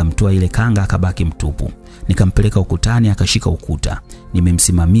 Nikamtoa ile kanga akabaki mtupu. Nikampeleka ukutani akashika ukuta.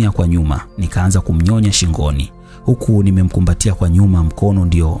 Nimemsimamia kwa nyuma, nikaanza kumnyonya shingoni. Huku nimemkumbatia kwa nyuma, mkono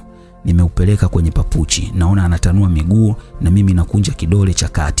ndio nimeupeleka kwenye papuchi. Naona anatanua miguu na mimi nakunja kidole cha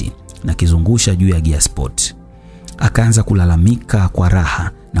kati na kizungusha juu ya gear spot. Akaanza kulalamika kwa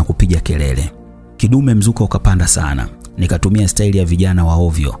raha na kupiga kelele. Kidume mzuka ukapanda sana. Nikatumia staili ya vijana wa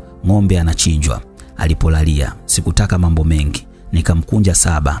ovyo, ng'ombe anachinjwa. Alipolalia, sikutaka mambo mengi. Nikamkunja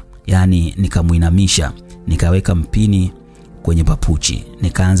 7, yani nikamuinamisha, nikaweka mpini kwenye papuchi,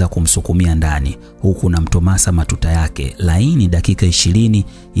 nikaanza kumsukumia ndani huku na mtomasa matuta yake laini. Dakika 20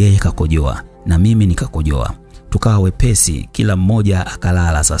 yeye kakojoa na mimi nikakojoa. Tukawa wepesi, kila mmoja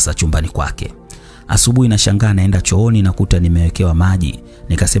akalala sasa chumbani kwake. Asubuhi nashangaa naenda chooni nakuta nimewekewa maji.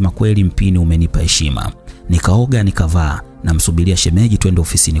 Nikasema kweli mpini umenipa heshima. Nikaoga nikavaa na msubiria shemeji twende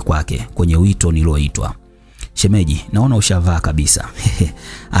ofisini kwake kwenye wito niloitwa. "Shemeji, naona ushavaa kabisa."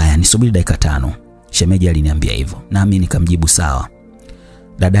 "Aya, nisubiri dakika 5. Shemeji aliniambia hivyo. Nami nikamjibu sawa.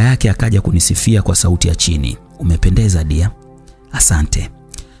 Dada yake akaja kunisifia kwa sauti ya chini, "Umependeza dia." "Asante."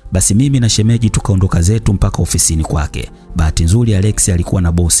 Basi mimi na shemeji tukaondoka zetu mpaka ofisini kwake. Bahati nzuri Alexi alikuwa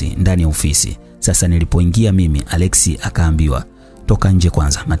na bosi ndani ya ofisi. Sasa nilipoingia mimi, Alexi akaambiwa, "Toka nje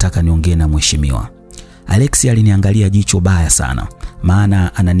kwanza, nataka niongee na mheshimiwa." Alexi aliniangalia jicho baya sana,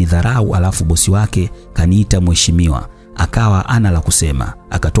 maana ananidharau, alafu bosi wake kaniita mheshimiwa. Akawa ana la kusema,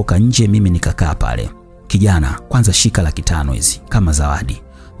 akatoka nje. Mimi nikakaa pale. "Kijana, kwanza shika 500 hizi kama zawadi.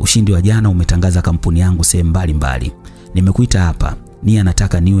 Ushindi wa jana umetangaza kampuni yangu sehemu mbalimbali. Nimekuita hapa,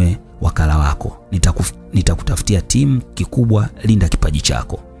 nataka niwe wakala wako. Nitakutafutia timu kikubwa, linda kipaji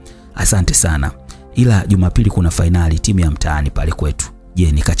chako." "Asante sana. Ila Jumapili kuna finali timu ya mtaani pale kwetu.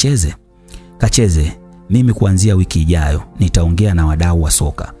 Je, nikacheze?" Kacheze, mimi kuanzia wiki ijayo nitaongea na wadau wa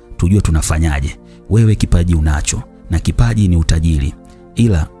soka tujue tunafanyaje. Wewe kipaji unacho na kipaji ni utajiri,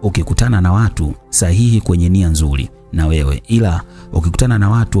 ila ukikutana na watu sahihi kwenye nia nzuri na wewe, ila ukikutana na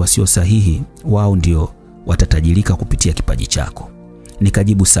watu wasio sahihi, wao ndio watatajirika kupitia kipaji chako.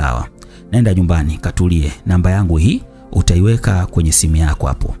 Nikajibu sawa, nenda nyumbani katulie, namba yangu hii utaiweka kwenye simu yako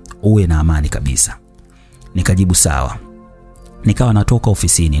hapo, uwe na amani kabisa. Nikajibu sawa. Nikawa natoka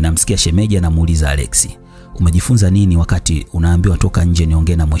ofisini, namsikia shemeji anamuuliza Alexi, umejifunza nini wakati unaambiwa toka nje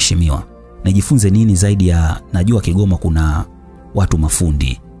niongee na mheshimiwa? Nijifunze nini zaidi ya najua Kigoma kuna watu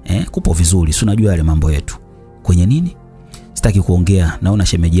mafundi? Kupo vizuri, si unajua yale mambo yetu. Kwenye nini? Sitaki kuongea, naona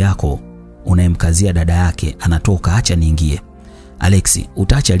shemeji yako unayemkazia dada yake anatoka, acha niingie. Alexi,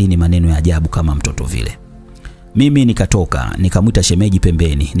 utaacha lini maneno ya ajabu kama mtoto vile? Mimi nikatoka, nikamwita shemeji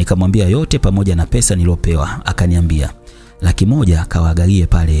pembeni, nikamwambia yote pamoja na pesa nilopewa. Akaniambia, 100,000 kawagalie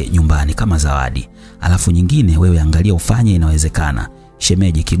pale nyumbani kama zawadi. Alafu nyingine wewe angalia ufanye inawezekana.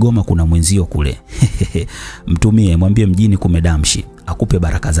 Shemeji, Kigoma kuna mwenzio kule. Mtumie, mwambie mjini kumedamshi, akupe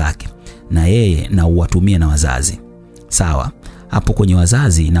baraka zake. Na yeye na uwatumie na wazazi. Sawa, hapo kwenye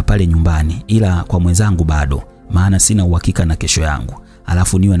wazazi na pale nyumbani, ila kwa mwenzangu bado, maana sina uhakika na kesho yangu.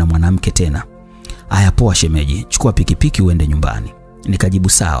 Alafu niwe na mwanamke tena. Aya poa shemeji, chukua pikipiki uende nyumbani. Nikajibu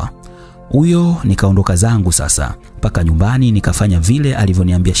sawa. Huyo nikaondoka zangu sasa mpaka nyumbani, nikafanya vile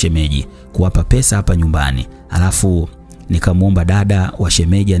alivyoniambia shemeji, kuwapa pesa hapa nyumbani. Alafu nikamuomba dada wa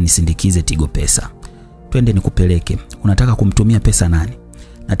shemeji anisindikize Tigo Pesa. Twende nikupeleke. Unataka kumtumia pesa nani?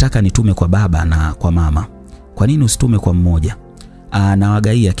 Nataka nitume kwa baba na kwa mama. Kwa nini usitume kwa mmoja?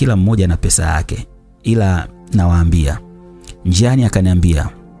 Nawagaia kila mmoja na pesa yake, ila nawaambia. Njiani akaniambia,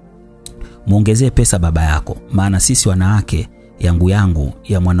 muongezee pesa baba yako, maana sisi wanawake yangu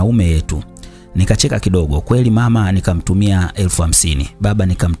ya mwanaume yetu. Nikacheka kidogo. Kweli mama nikamtumia 50,000, baba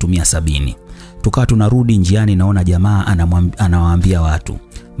nikamtumia 70. Tukawa tunarudi njiani, naona jamaa anawaambia watu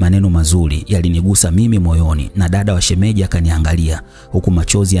maneno mazuri, yalinigusa mimi moyoni, na dada wa shemeji akaniangalia huku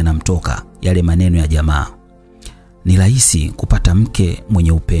machozi yanamtoka. Yale maneno ya jamaa, ni rahisi kupata mke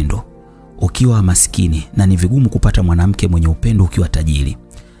mwenye upendo ukiwa maskini, na ni vigumu kupata mwanamke mwenye upendo ukiwa tajiri.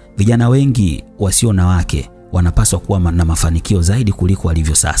 Vijana wengi wasio na wake wanapaswa kuwa na mafanikio zaidi kuliko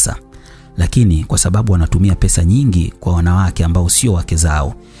walivyo sasa, lakini kwa sababu wanatumia pesa nyingi kwa wanawake ambao sio wake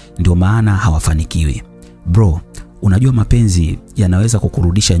zao, ndio maana hawafanikiwi. Bro, unajua mapenzi yanaweza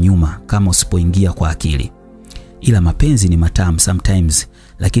kukurudisha nyuma kama usipoingia kwa akili. Ila mapenzi ni matamu sometimes,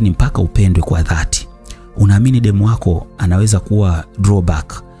 lakini mpaka upendwe kwa dhati. Unaamini demu wako anaweza kuwa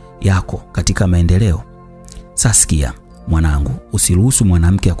drawback yako katika maendeleo? Sasikia mwanangu, usiruhusu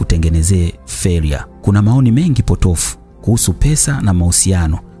mwanamke akutengenezee failure. Kuna maoni mengi potofu kuhusu pesa na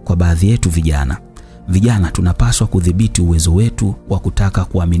mahusiano kwa baadhi yetu vijana. Vijana tunapaswa kudhibiti uwezo wetu wa kutaka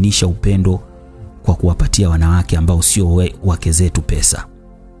kuaminisha upendo kwa kuwapatia wanawake ambao sio wake zetu pesa.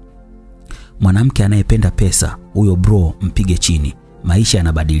 Mwanamke anayependa pesa, huyo bro mpige chini, maisha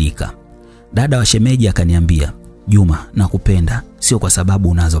yanabadilika. Dada wa shemeji akaniambia, Juma nakupenda, sio kwa sababu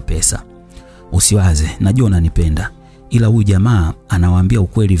unazo pesa. Usiwaze, najua unanipenda, ila huyu jamaa anawaambia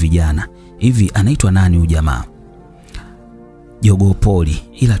ukweli vijana. Hivi anaitwa nani huyu jamaa? Jogopoli.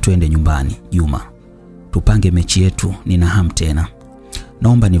 Ila twende nyumbani Juma, tupange mechi yetu, nina hamu tena.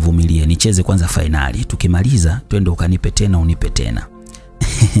 Naomba nivumilie nicheze kwanza finali, tukimaliza twende ukanipe tena unipe tena.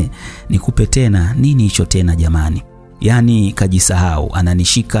 Nikupe tena nini hicho tena jamani? Yani kajisahau,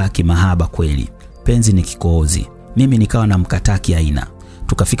 ananishika kimahaba kweli. Penzi ni kikohozi. Mimi nikawa na mkataki aina.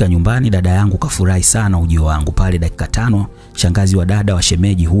 Tukafika nyumbani, dada yangu kafurahi sana ujio wangu. Pale dakika 5 shangazi wa dada wa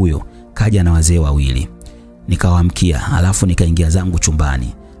shemeji huyo kaja na wazee wawili. Nikawaamkia, alafu nikaingia zangu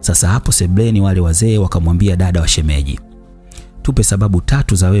chumbani. Sasa hapo sebleni wale wazee wakamwambia dada wa shemeji, tupe sababu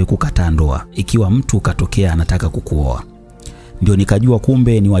 3 za wewe kukataa ndoa ikiwa mtu katokea anataka kukuoa. Ndio nikajua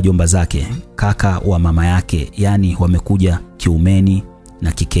kumbe ni wajomba zake, kaka wa mama yake, yani wamekuja kiumeni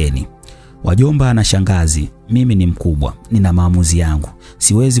na kikeni. Wajomba na shangazi, mimi ni mkubwa, nina maamuzi yangu.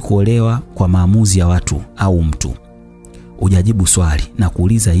 Siwezi kuolewa kwa maamuzi ya watu au mtu. Ujajibu swali na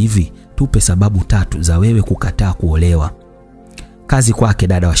kuuliza hivi, tupe sababu 3 za wewe kukataa kuolewa. Kazi kwake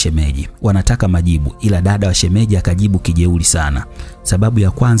dada wa shemeji. Wanataka majibu, ila dada wa shemeji akajibu kijeuri sana. Sababu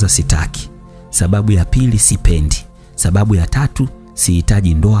ya kwanza sitaki. Sababu ya pili sipendi. Sababu ya 3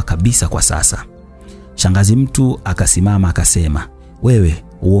 sihitaji ndoa kabisa kwa sasa. Shangazi mtu akasimama akasema, wewe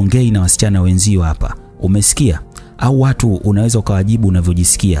uongei na wasichana wenzio hapa, umesikia? Au watu unaweza ukawajibu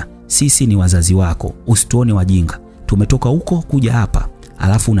unavyojisikia. Sisi ni wazazi wako, usituone wajinga. Tumetoka huko kuja hapa,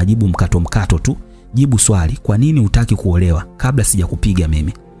 alafu unajibu mkato tu. Jibu swali, kwa nini hutaki kuolewa kabla sijakupiga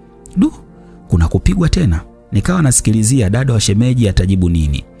mimi? Kuna kupigwa tena? Nikawa nasikilizia dada wa shemeji atajibu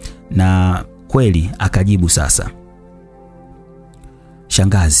nini. Na Kweli, akajibu sasa.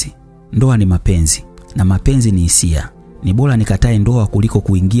 Shangazi, ndoa ni mapenzi na mapenzi ni hisia. Ni bora nikatae ndoa kuliko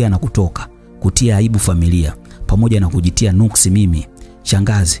kuingia na kutoka, kutia aibu familia pamoja na kujitia nuksi mimi.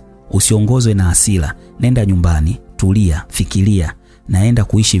 Shangazi, usiongozwe na hasira. Nenda nyumbani, tulia, fikiria naenda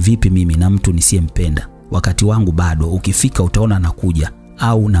kuishi vipi mimi na mtu nisiyempenda. Wakati wangu bado, ukifika utaona nakuja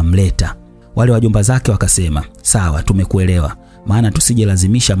au namleta. Wale wajomba zake wakasema, sawa, tumekuelewa, maana tusije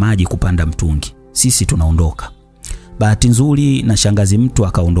lazimisha maji kupanda mtungi. Sisi tunaondoka. Bahati nzuri na shangazi mtu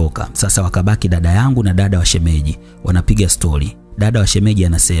akaondoka. Sasa wakabaki dada yangu na dada wa shemeji wanapiga stori. Dada wa shemeji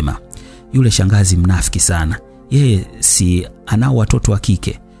anasema, yule shangazi mnafiki sana. Yeye si anao watoto wa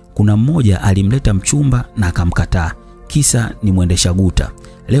kike. Kuna mmoja alimleta mchumba na akamkataa. Kisa ni mwendesha guta.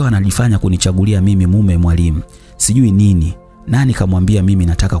 Leo anajifanya kunichagulia mimi mume mwalimu. Sijui nini. Nani kamwambia mimi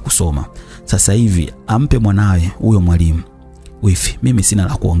nataka kusoma? Sasa hivi ampe mwanawe huyo mwalimu. Wifi, mimi sina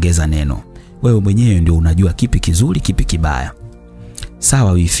la kuongeza neno. Wewe mwenyewe ndio unajua kipi kizuri kipi kibaya.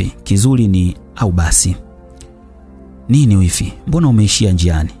 Sawa wifi, kizuri ni au basi. Nini wifi? Mbona umeishia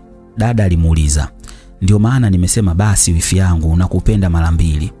njiani? Dada alimuuliza. Ndio maana nimesema basi wifi yangu, nakupenda mara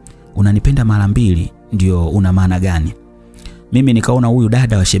mbili. Unanipenda mara mbili ndio una maana gani? Mimi nikaona huyu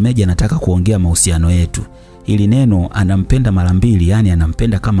dada wa shemeji anataka kuongea mahusiano yetu. Hili neno anampenda mara mbili, yani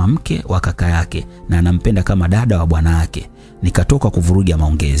anampenda kama mke wa kaka yake na anampenda kama dada wa bwana yake. Nikatoka kuvuruga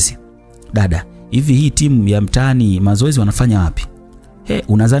maongezi. Dada, hivi hii timu ya mtaani mazoezi wanafanya wapi?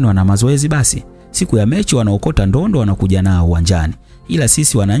 Unadhani wana mazoezi basi? Siku ya mechi wanaokota ndondo wanakuja nao uwanjani. Ila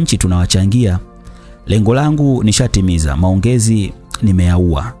sisi wananchi tunawachangia. Lengo langu nishatimiza, maongezi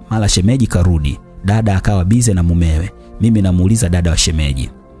nimeyaua. Mara shemeji karudi. Dada akawa bize na mumewe. Mimi namuuliza dada wa shemeji,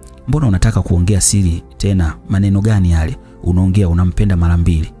 mbona unataka kuongea siri tena? Maneno gani yale? Unaongea unampenda mara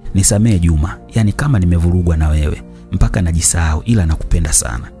mbili. Nisamee Juma, yani kama nimevurugwa na wewe mpaka najisahau, ila nakupenda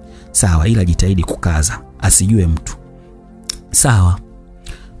sana. Sawa, ila jitahidi kukaza, asijue mtu. Sawa.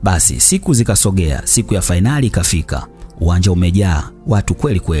 Basi siku zikasogea, siku ya finali ikafika. Uwanja umejaa watu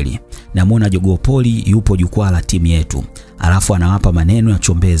kweli kweli. Namuona Jogoo Poli yupo jukwaa la timu yetu. Alafu anawapa maneno ya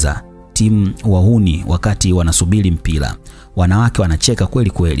chombeza timu wahuni wakati wanasubiri mpira. Wanawake wanacheka kweli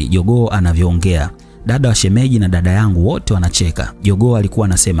kweli Jogoo anavyoongea. Dada wa shemeji na dada yangu wote wanacheka. Jogoo alikuwa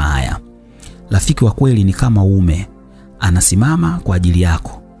anasema haya: rafiki wa kweli ni kama uume, anasimama kwa ajili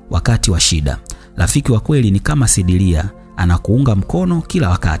yako wakati wa shida. Rafiki wa kweli ni kama sidilia, anakuunga mkono kila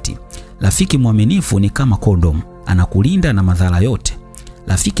wakati. Rafiki mwaminifu ni kama kondom, anakulinda na madhara yote.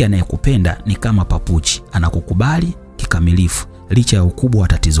 Rafiki anayekupenda ni kama papuchi, anakukubali kikamilifu licha ya ukubwa wa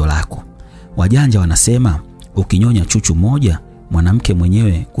tatizo lako. Wajanja wanasema ukinyonya chuchu moja, mwanamke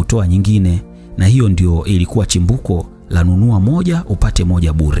mwenyewe kutoa nyingine, na hiyo ndio ilikuwa chimbuko la nunua moja upate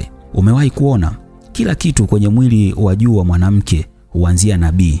moja bure. Umewahi kuona kila kitu kwenye mwili wa juu wa mwanamke huanzia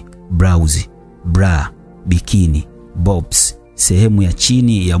na B, blouse, bra, bikini, bobs, sehemu ya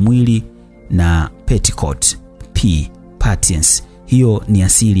chini ya mwili, na petticoat, P, patience. Hiyo ni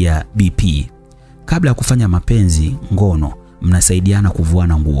asili ya BP. Kabla ya kufanya mapenzi ngono, mnasaidiana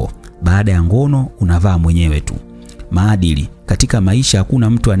kuvuana nguo. Baada ya ngono unavaa mwenyewe tu. Maadili katika maisha, hakuna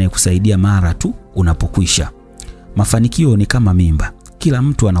mtu anayekusaidia mara tu unapokwisha. Mafanikio ni kama mimba, kila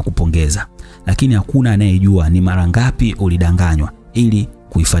mtu anakupongeza, lakini hakuna anayejua ni mara ngapi ulidanganywa ili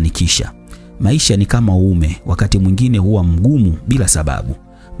kuifanikisha. Maisha ni kama uume, wakati mwingine huwa mgumu bila sababu.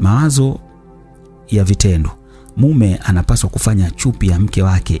 Mawazo ya vitendo. Mume anapaswa kufanya chupi ya mke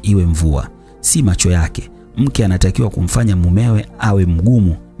wake iwe mvua, si macho yake. Mke anatakiwa kumfanya mumewe awe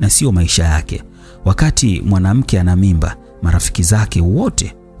mgumu na sio maisha yake. Wakati mwanamke ana mimba, marafiki zake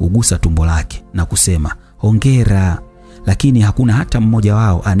wote hugusa tumbo lake na kusema hongera, lakini hakuna hata mmoja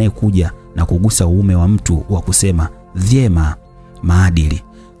wao anayekuja na kugusa uume wa mtu wa kusema vyema. Maadili.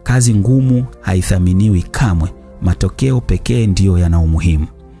 Kazi ngumu haithaminiwi kamwe, matokeo pekee ndiyo yana umuhimu.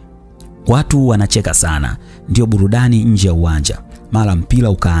 Watu wanacheka sana, ndio burudani nje ya uwanja. Mara mpira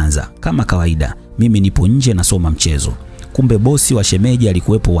ukaanza. Kama kawaida, mimi nipo nje nasoma mchezo. Kumbe bosi wa shemeji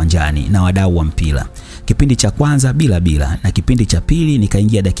alikuwepo uwanjani na wadau wa mpira. Kipindi cha kwanza bila na kipindi cha pili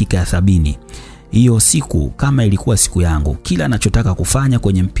nikaingia dakika ya 70. Hiyo siku kama ilikuwa siku yangu, kila ninachotaka kufanya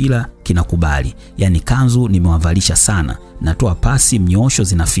kwenye mpira kinakubali. Yani kanzu nimewavalisha sana, natoa pasi mnyosho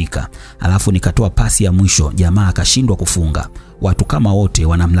zinafika. Alafu nikatoa pasi ya mwisho, jamaa akashindwa kufunga. Watu kama wote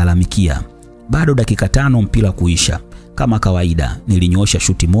wanamlalamikia. Bado dakika 5 mpira kuisha. Kama kawaida nilinyosha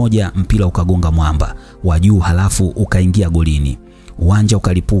shuti moja, mpira ukagonga mwamba wa juu, halafu ukaingia golini. Uwanja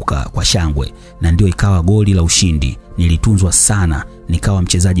ukalipuka kwa shangwe na ndio ikawa goli la ushindi. Nilitunzwa sana, nikawa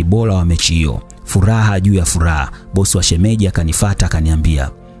mchezaji bora wa mechi hiyo. Furaha juu ya furaha. Bosi wa shemeji akanifuata akaniambia,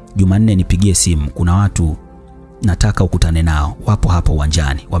 Jumanne nipigie simu, kuna watu nataka ukutane nao, wapo hapa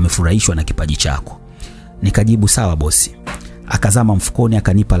uwanjani, wamefurahishwa na kipaji chako. Nikajibu sawa bosi. Akazama mfukoni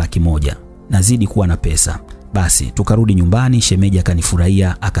akanipa 100,000. Nazidi kuwa na pesa. Basi tukarudi nyumbani. Shemeji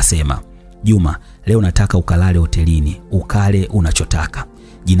akanifurahia akasema, Juma, leo nataka ukalale hotelini, ukale unachotaka.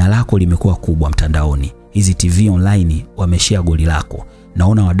 Jina lako limekuwa kubwa mtandaoni. Hizi TV online wameshare goli lako.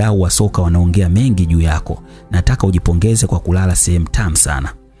 Naona wadau wa soka wanaongea mengi juu yako. Nataka ujipongeze kwa kulala sehemu tamu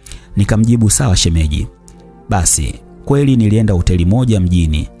sana. Nikamjibu sawa shemeji. Basi kweli nilienda hoteli moja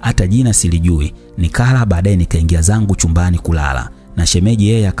mjini, hata jina silijui. Nikala, baadaye nikaingia zangu chumbani kulala, na shemeji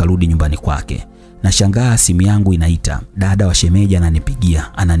yeye akarudi nyumbani kwake. Nashangaa simu yangu inaita. Dada wa shemeji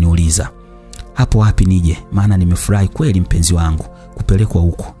ananipigia, ananiuliza, hapo wapi nije? Maana nimefurahi kweli mpenzi wangu kupelekwa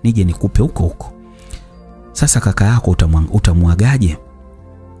huko, nije nikupe huko. Sasa kaka yako utamwagaje?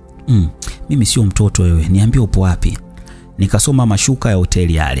 Mimi sio mtoto wewe, niambie upo wapi. Nikasoma mashuka ya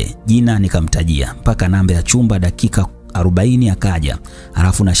hoteli yale, jina nikamtajia, mpaka namba ya chumba, dakika 40 akaja.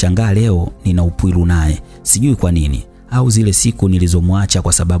 Alafu nashangaa leo nina upwilu naye, sijui kwa nini, au zile siku nilizomwacha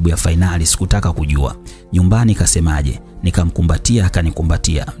kwa sababu ya finali sikutaka kujua. Nyumbani kasemaje? Nikamkumbatia,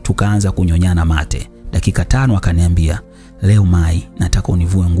 akanikumbatia, tukaanza kunyonyana mate. Dakika 5 akaniambia, leo Mai, nataka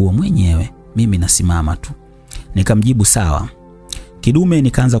univue nguo mwenyewe, mimi nasimama tu. Nikamjibu sawa. Kidume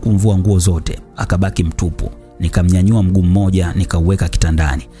nikaanza kumvua nguo zote, akabaki mtupu. Nikamnyanyua mguu mmoja nikauweka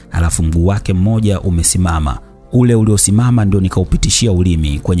kitandani, alafu mguu wake mmoja umesimama. Ule uliosimama ndio nikaupitishia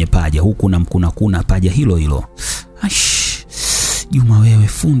ulimi kwenye paja, huku na mkuna paja hilo hilo. Juma wewe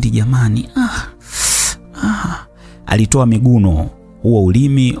fundi jamani. Alitoa miguno. Huo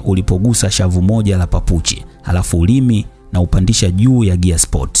ulimi ulipogusa shavu moja la papuchi, alafu ulimi na upandisha juu ya gear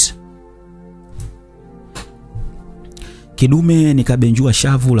sport. Kidume nikabenjua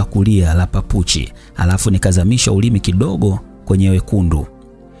shavu la kulia la papuchi, alafu nikazamisha ulimi kidogo kwenye wekundu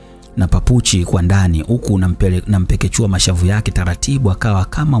na papuchi kwa ndani, huku nampekechua mashavu yake taratibu, akawa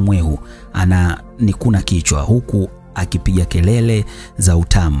kama mwehu nikuna kichwa, huku akipiga kelele za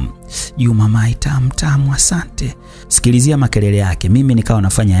utamu. Juma Mai tamu, asante. Sikilizia makelele yake, mimi nikawa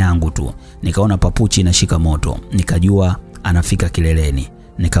nafanya yangu tu. Nikaona papuchi inashika moto, nikajua anafika kileleni.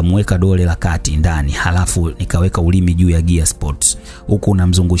 Nikamweka dole la kati ndani, halafu nikaweka ulimi juu ya gear sport, huku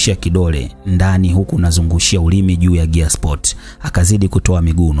namzungushia kidole ndani, huku nazungushia ulimi juu ya gear sport. Akazidi kutoa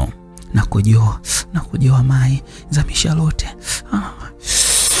miguno. Nakojoa Mai, zamisha lote.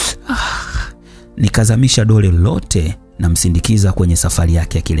 Nikazamisha dole lote na msindikiza kwenye safari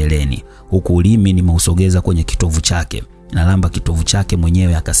yake ya kileleni, huku ulimi nimeusogeza kwenye kitovu chake, na lamba kitovu chake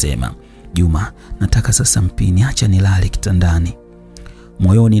mwenyewe. Akasema, Juma, nataka sasa mpini, acha nilale kitandani.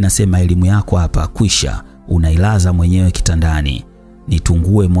 Moyoni nasema, elimu yako hapa kwisha, unailaza mwenyewe kitandani.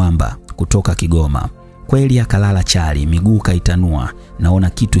 Nitungue mwamba kutoka Kigoma. Kweli akalala chali, miguu kaitanua. Naona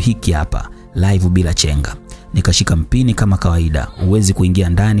kitu hiki hapa live bila chenga. Nikashika mpini kama kawaida, uwezi kuingia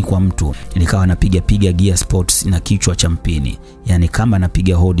ndani kwa mtu. Nikawa napiga gear sports na kichwa cha mpini, yani kama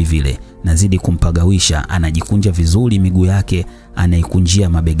napiga hodi vile. Nazidi kumpagawisha, anajikunja vizuri, miguu yake anaikunjia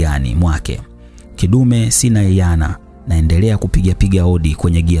mabegani mwake. Kidume sina yana, naendelea kupiga hodi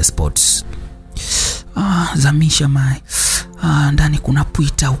kwenye gear sports. Zamisha Mai, ndani kuna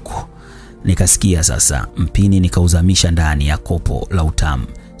puita huko. Nikasikia sasa mpini, nikauzamisha ndani ya kopo la utamu,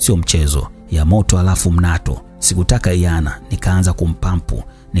 sio mchezo, ya moto alafu mnato. Sikutaka iana, nikaanza kumpampu,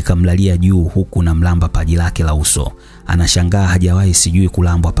 nikamlalia juu, huku na mlamba paji lake la uso. Anashangaa hajawahi sijui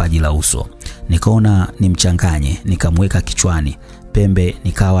kulambwa paji la uso. Nikaona nimchanganye, nikamweka kichwani, pembe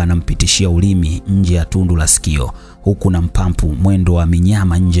nikawa nampitishia ulimi nje ya tundu la sikio, huku na mpampu mwendo wa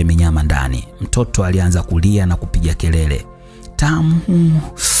minyama nje minyama ndani. Mtoto alianza kulia na kupiga kelele, tamu.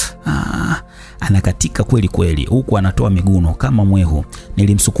 Anakatika kweli, huku anatoa miguno kama mwehu.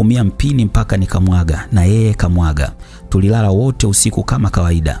 Nilimsukumia mpini mpaka nikamwaga, na yeye kamwaga. Tulilala wote usiku kama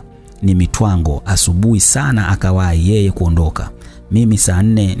kawaida. Ni mitwango. Asubuhi sana akawahi yeye kuondoka. Mimi saa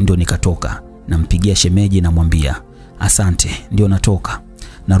 4 ndio nikatoka. Nampigia shemeji, namwambia, asante, ndio natoka,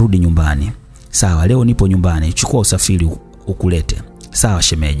 narudi nyumbani. Sawa, leo nipo nyumbani, chukua usafiri ukulete. Sawa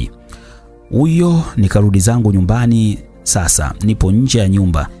shemeji. Huyo nikarudi zangu nyumbani. Sasa nipo nje ya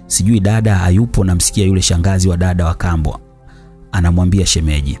nyumba, sijui dada hayupo. Namsikia yule shangazi wa dada wa kambo anamwambia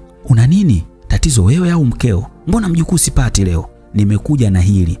shemeji, una nini? Tatizo wewe au mkeo? Mbona mjukuu sipati leo? Nimekuja na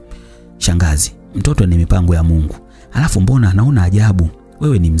hili. Shangazi, mtoto ni mipango ya Mungu. Alafu mbona naona ajabu?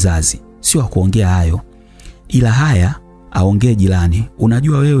 Wewe ni mzazi, sio kuongea hayo. Ila haya aongee jirani.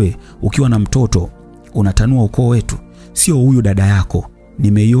 Unajua wewe ukiwa na mtoto unatanua ukoo wetu, sio huyu dada yako.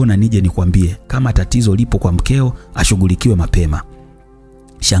 Nimeiona nije nikwambie, kama tatizo lipo kwa mkeo ashughulikiwe mapema.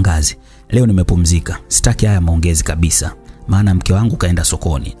 Shangazi, leo nimepumzika, sitaki haya maongezi kabisa. maana mke wangu kaenda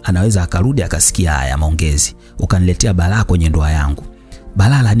sokoni, anaweza akarudi akasikia haya maongezi, ukaniletea balaa kwenye ndoa yangu.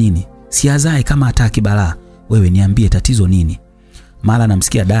 Balaa la nini? Siazae kama hataki balaa. Wewe niambie tatizo nini? Mara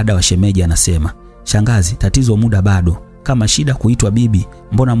namsikia dada wa shemeji anasema, shangazi, tatizo muda bado. Kama shida kuitwa bibi,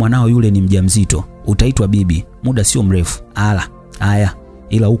 mbona mwanao yule ni mjamzito? Utaitwa bibi muda sio mrefu. Ala, haya,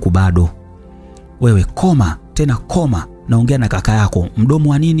 ila huku bado. Wewe koma, tena koma, naongea na kaka yako, mdomo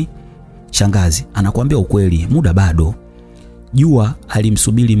wa nini? Shangazi, anakuambia ukweli, muda bado. Jua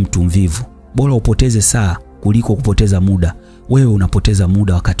alimsubiri mtu mvivu. Bora upoteze saa kuliko kupoteza muda. Wewe unapoteza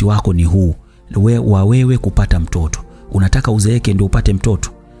muda, wakati wako ni huu. Wewe kupata mtoto. Unataka uzeeke ndio upate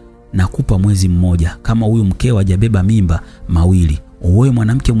mtoto? Nakupa mwezi mmoja, kama huyu mkeo hajabeba mimba mawili, uoe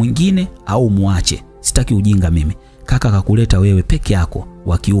mwanamke mwingine au muache. Sitaki ujinga mimi. Kaka kakuleta wewe peke yako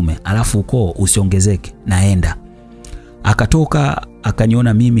wa kiume, alafu ukoo usiongezeke. Naenda. Akatoka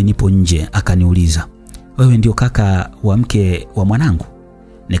akaniona mimi nipo nje, akaniuliza, wewe ndio kaka wa mke wa mwanangu?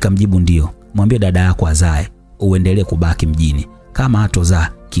 Nikamjibu ndio. Mwambie dada yako azae, uendelee kubaki mjini. Kama hatozaa,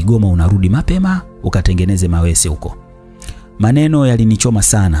 Kigoma unarudi mapema ukatengeneze mawese huko. Maneno yalinichoma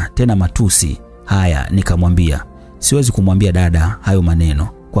sana, tena matusi. Haya, nikamwambia, siwezi kumwambia dada hayo maneno,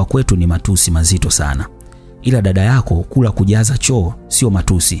 kwa kwetu ni matusi mazito sana. Ila dada yako kula kujaza choo sio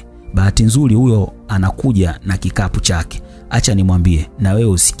matusi. Bahati nzuri huyo anakuja na kikapu chake. Acha nimwambie na wewe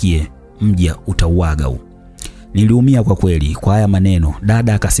usikie, mja utauaga huu. Niliumia kwa kweli kwa haya maneno.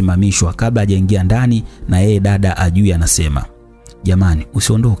 Dada akasimamishwa kabla hajaingia ndani, na yeye dada ajui anasema, jamani,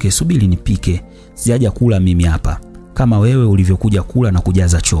 usiondoke, subiri nipike. Sijaja kula mimi hapa kama wewe ulivyokuja kula na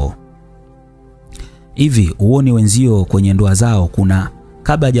kujaza choo. Hivi uone wenzio kwenye ndoa zao kuna.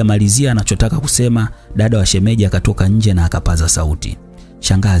 Kabla hajamalizia anachotaka kusema, dada wa shemeji akatoka nje na akapaza sauti,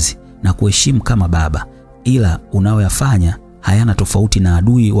 shangazi, na kuheshimu kama baba, ila unaoyafanya hayana tofauti na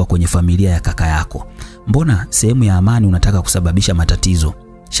adui wa kwenye familia ya kaka yako. Mbona sehemu ya amani unataka kusababisha matatizo?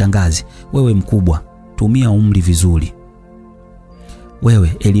 Shangazi, wewe mkubwa, tumia umri vizuri.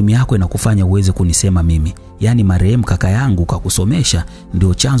 Wewe elimu yako inakufanya uweze kunisema mimi, yani marehemu kaka yangu kakusomesha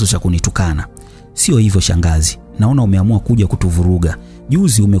ndio chanzo cha kunitukana. Sio hivyo shangazi, naona umeamua kuja kutuvuruga.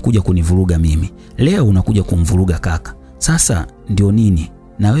 Juzi umekuja kunivuruga mimi, leo unakuja kumvuruga kaka. Sasa ndio nini?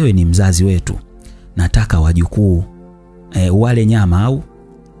 Na wewe ni mzazi wetu. Nataka wajukuu wale nyama au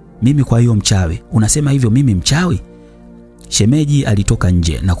mimi? Kwa hiyo mchawi unasema hivyo, mimi mchawi? Shemeji alitoka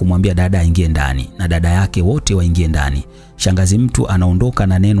nje na kumwambia dada aingie ndani, na dada yake wote waingie ndani. Shangazi mtu anaondoka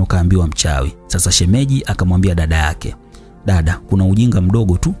na neno kaambiwa mchawi. Sasa shemeji akamwambia dada yake, dada, kuna ujinga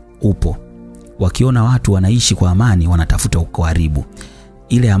mdogo tu upo. Wakiona watu wanaishi kwa amani wanatafuta ukaribu.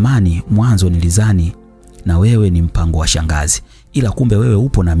 Ile amani mwanzo nilizani na wewe ni mpango wa shangazi, ila kumbe wewe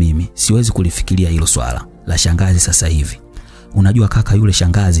upo na mimi. Siwezi kulifikiria hilo swala la shangazi sasa hivi. Unajua kaka yule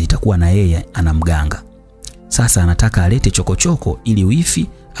shangazi itakuwa na yeye ana mganga. Sasa anataka alete chokochoko ili wifi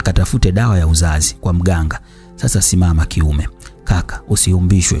akatafute dawa ya uzazi kwa mganga. Sasa simama kiume. Kaka,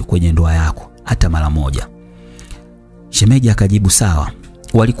 usiumbishwe kwenye ndoa yako hata mara moja. Shemeji akajibu sawa.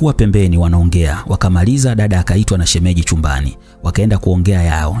 Walikuwa pembeni wanaongea, wakamaliza dada akaitwa na shemeji chumbani. Wakaenda kuongea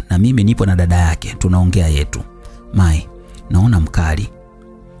yao, na mimi nipo na dada yake tunaongea yetu. Mai, naona mkali.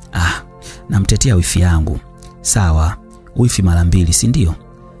 Namtetea wifi yangu. Sawa, wifi mara mbili, si ndio?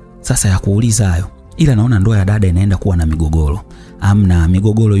 Sasa ya kuuliza hayo. Ila naona ndoa ya dada inaenda kuwa na migogoro. Amna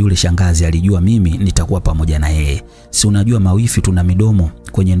migogoro, yule shangazi alijua mimi nitakuwa pamoja na yeye. Si unajua mawifi tuna midomo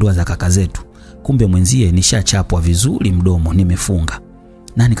kwenye ndoa za kaka zetu. Kumbe mwenzie nishachapwa vizuri mdomo, nimefunga.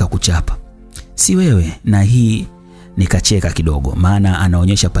 Nani kakuchapa? Si wewe. Na hii nikacheka kidogo, maana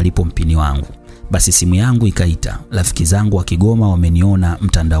anaonyesha palipo mpini wangu. Basi simu yangu ikaita. Rafiki zangu wa Kigoma wameniona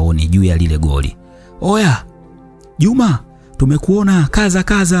mtandaoni juu ya lile goli. Oya Juma, tumekuona,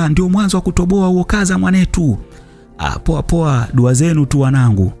 kaza ndio mwanzo wa kutoboa huo, kaza mwanetu. Poa, dua zenu tu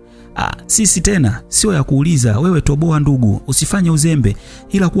wanangu. Sisi tena sio ya kuuliza, wewe toboa ndugu, usifanye uzembe,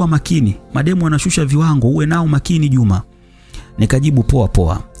 ila kuwa makini, mademu wanashusha viwango, uwe nao makini Juma. Nikajibu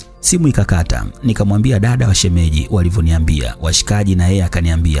poa. Simu ikakata. Nikamwambia dada wa shemeji walivyoniambia washikaji, na yeye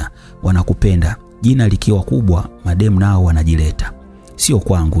akaniambia wanakupenda. Jina likiwa kubwa mademu nao wanajileta. Sio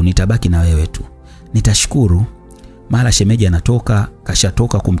kwangu, nitabaki na wewe tu. Nitashukuru. Mara shemeji anatoka,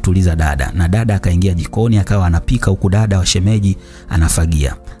 kashatoka kumtuliza dada, na dada akaingia jikoni akawa anapika huku dada wa shemeji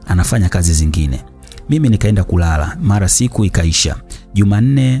anafagia, anafanya kazi zingine. Mimi nikaenda kulala. Mara siku ikaisha.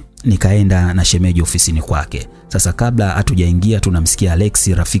 Jumanne nikaenda na shemeji ofisini kwake. Sasa kabla hatujaingia tunamsikia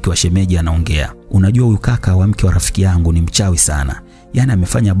Alexi rafiki wa shemeji anaongea. Unajua huyu kaka wa mke wa rafiki yangu ni mchawi sana. Yaani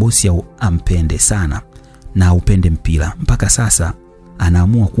amefanya bosi ya ampende sana na upende mpira. Mpaka sasa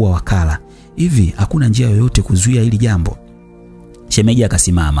anaamua kuwa wakala. Hivi hakuna njia yoyote kuzuia hili jambo? Shemeji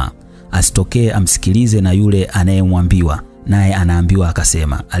akasimama, asitokee amsikilize na yule anayemwambiwa naye anaambiwa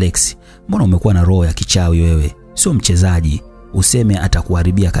akasema, Alex, mbona umekuwa na roho ya kichawi wewe? Sio mchezaji, useme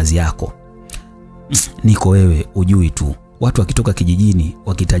atakuharibia kazi yako. Niko wewe ujui tu. Watu wakitoka kijijini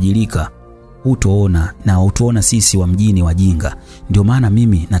wakitajirika hutoona, na hutoona sisi wa mjini wajinga. Ndio maana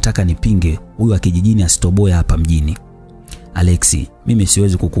mimi nataka nipinge huyu wa kijijini asitoboe hapa mjini. Alexi, mimi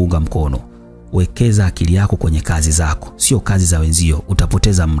siwezi kukuunga mkono. Wekeza akili yako kwenye kazi zako, sio kazi za wenzio,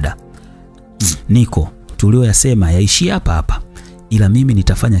 utapoteza muda. Niko, tulioyasema yaishi hapa hapa. Ila mimi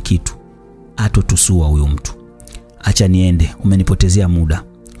nitafanya kitu atotusua huyu mtu. Acha niende, umenipotezea muda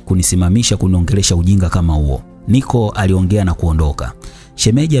kunisimamisha kuniongelesha ujinga kama huo. Niko aliongea na kuondoka.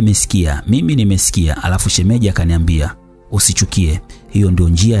 Shemeji amesikia, mimi nimesikia, alafu shemeji akaniambia, usichukie, hiyo ndio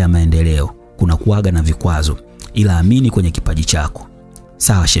njia ya maendeleo. Kuna kuaga na vikwazo, ila amini kwenye kipaji chako.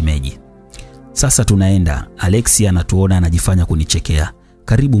 Sawa shemeji. Sasa tunaenda. Alexi anatuona anajifanya kunichekea.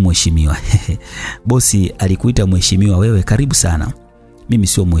 Karibu mheshimiwa. Bosi alikuita mheshimiwa wewe, karibu sana. Mimi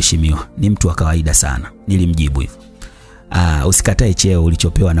sio mheshimiwa, ni mtu wa kawaida sana, nilimjibu hivyo. Usikatae cheo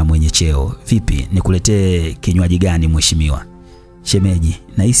ulichopewa na mwenye cheo. Vipi, nikuletee kinywaji gani mheshimiwa? Shemeji,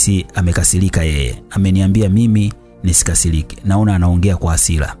 nahisi amekasirika yeye. Ameniambia mimi nisikasirike. Naona anaongea kwa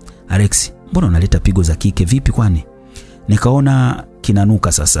hasira. Alex, mbona unaleta pigo za kike vipi kwani? Nikaona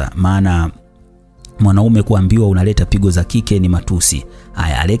kinanuka sasa, maana mwanaume kuambiwa unaleta pigo za kike ni matusi.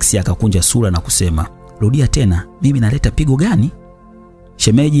 Haya, Alex akakunja sura na kusema, rudia tena, mimi naleta pigo gani?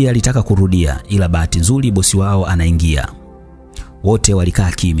 Shemeji alitaka kurudia, ila bahati nzuri bosi wao anaingia. Wote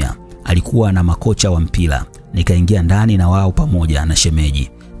walikaa kimya. Alikuwa na makocha wa mpira. Nikaingia ndani na wao pamoja na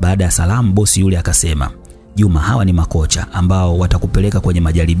shemeji. Baada ya salamu, bosi yule akasema, Juma, hawa ni makocha ambao watakupeleka kwenye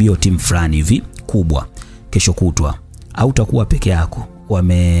majaribio timu fulani hivi kubwa kesho kutwa. Au utakuwa peke yako.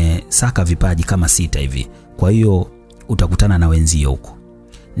 Wamesaka vipaji kama 6 hivi. Kwa hiyo utakutana na wenzio huko.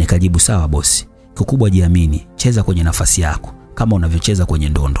 Nikajibu sawa bosi. Kikubwa jiamini, cheza kwenye nafasi yako kama unavyocheza kwenye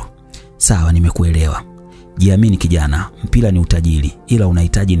ndondo. Sawa, nimekuelewa. Jiamini kijana, mpira ni utajiri, ila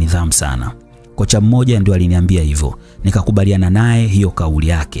unahitaji nidhamu sana. Kocha mmoja ndio aliniambia hivyo. Nikakubaliana naye hiyo kauli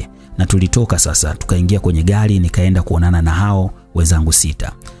yake. Na tulitoka sasa, tukaingia kwenye gari, nikaenda kuonana na hao wenzangu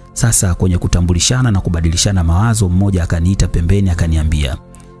 6. Sasa kwenye kutambulishana na kubadilishana mawazo, mmoja akaniita pembeni akaniambia,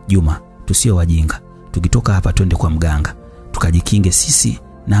 Juma, tusio wajinga. Tukitoka hapa twende kwa mganga. Tukajikinge sisi,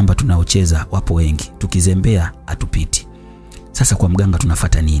 namba tunaocheza wapo wengi. Tukizembea atupiti. Sasa kwa mganga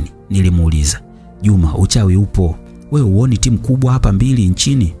tunafuata nini? Nilimuuliza. Juma, uchawi upo. Wewe uoni timu kubwa hapa 2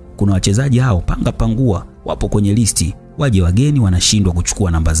 nchini? Kuna wachezaji hao panga pangua wapo kwenye listi. Waje wageni wanashindwa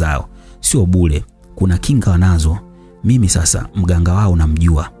kuchukua namba zao. Sio bure. Kuna kinga wanazo. Mimi sasa mganga wao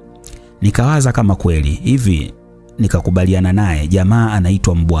namjua. Nikawaza kama kweli hivi, nikakubaliana naye. Jamaa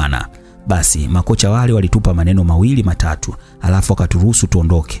anaitwa Mbwana. Basi makocha wale walitupa maneno 2 matatu, alafu akaturuhusu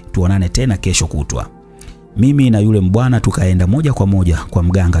tuondoke. Tuonane tena kesho kutwa. Mimi na yule Mbwana tukaenda moja kwa moja kwa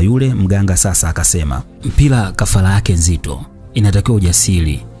mganga yule. Mganga sasa akasema, mpira kafara yake nzito. Inatakiwa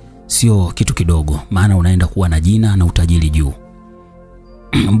ujasiri, sio kitu kidogo, maana unaenda kuwa na jina na utajiri juu.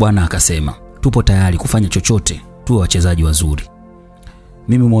 Mbwana akasema, tupo tayari kufanya chochote, tuwe wachezaji wazuri.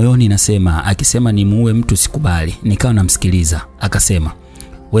 Mimi moyoni nasema, akisema ni muue mtu sikubali. Nikawa namsikiliza. Akasema,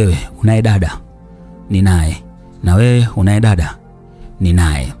 wewe unaye dada? Ninaye. Na wewe unaye dada?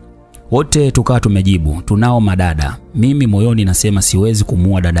 Ninaye. Wote tukawa tumejibu, tunao madada. Mimi moyoni nasema siwezi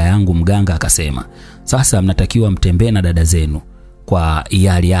kumuua dada yangu. Mganga akasema, sasa mnatakiwa mtembee na dada zenu kwa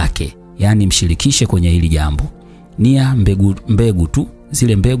hiari yake, yani mshirikishe kwenye hili jambo. Nia mbegu tu,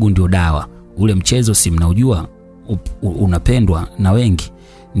 zile mbegu ndio dawa. Ule mchezo si mnaujua unapendwa na wengi,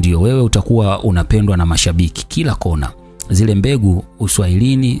 ndio wewe utakuwa unapendwa na mashabiki kila kona. Zile mbegu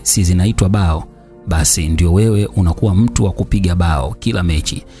Uswahilini si zinaitwa bao, basi ndio wewe unakuwa mtu wa kupiga bao kila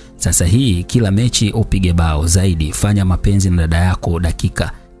mechi. Sasa hii kila mechi upige bao zaidi. Fanya mapenzi na dada yako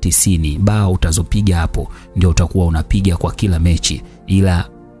dakika 90. Bao utazopiga hapo ndio utakuwa unapiga kwa kila mechi, ila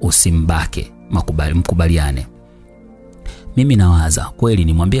usimbake. Mkubaliane. Mimi nawaza kweli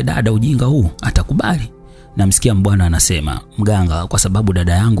nimwambie dada ujinga huu atakubali. Namsikia Mbwana anasema, mganga, kwa sababu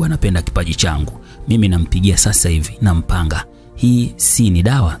dada yangu anapenda kipaji changu, mimi nampigia sasa hivi na mpanga. Hii si ni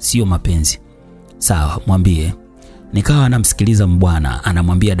dawa, sio mapenzi. Sawa, mwambie. Nikawa namsikiliza Mbwana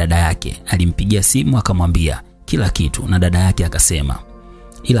anamwambia dada yake. Alimpigia simu akamwambia kila kitu, na dada yake akasema,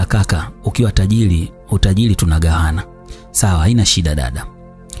 ila kaka, ukiwa tajiri, utajiri tunagawana. Sawa, haina shida dada.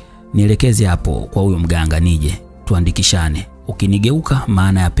 Nielekeze hapo kwa huyo mganga nije tuandikishane. Ukinigeuka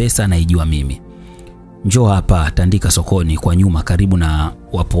maana ya pesa naijua mimi. Njoo hapa Tandika sokoni kwa nyuma karibu na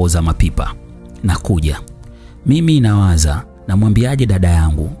wapooza mapipa. Nakuja. Mimi nawaza namwambiaje dada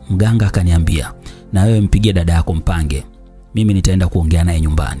yangu. Mganga akaniambia, na wewe mpigie dada yako mpange. Mimi nitaenda kuongea naye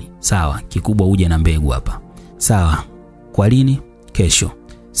nyumbani. Sawa, kikubwa uje na mbegu hapa. Sawa. Kwa lini? Kesho.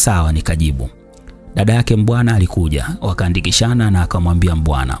 Sawa, nikajibu. Dada yake Mbwana alikuja, wakaandikishana na akamwambia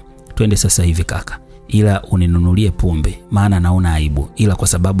Mbwana, twende sasa hivi kaka, ila uninunulie pombe maana naona aibu, ila kwa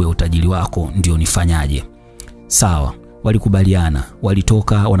sababu ya utajiri wako ndio nifanyaje. Sawa, walikubaliana.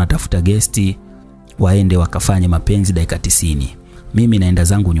 Walitoka wanatafuta gesti waende wakafanye mapenzi dakika 90. Mimi naenda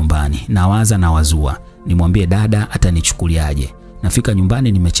zangu nyumbani, nawaza na wazua, nimwambie dada atanichukuliaje. Nafika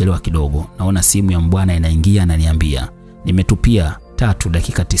nyumbani nimechelewa kidogo, naona simu ya Mbwana inaingia na niambia, nimetupia 3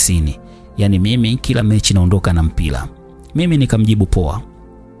 dakika 90. Yani mimi kila mechi naondoka na mpira. Mimi nikamjibu poa.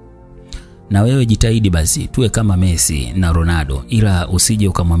 Na wewe jitahidi basi tuwe kama Messi na Ronaldo, ila usije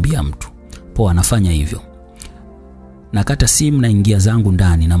ukamwambia mtu. Poa, nafanya hivyo. Nakata simu na ingia zangu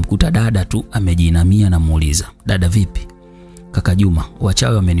ndani, na mkuta dada tu amejiinamia na muuliza, dada vipi? Kaka Juma,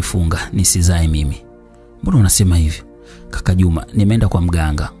 wachawi wamenifunga nisizae mimi. Mbona unasema hivyo? Kaka Juma, nimeenda kwa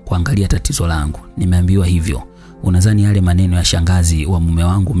mganga kuangalia tatizo langu, nimeambiwa hivyo. Unadhani yale maneno ya shangazi wa mume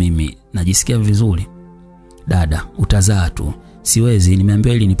wangu mimi najisikia vizuri? Dada, utazaa tu. Siwezi,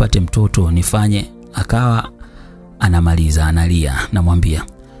 nimeambiwa ili nipate mtoto nifanye. Akawa anamaliza analia, namwambia,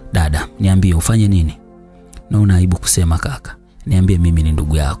 dada, niambie ufanye nini? Naona aibu kusema kaka. Niambie, mimi ni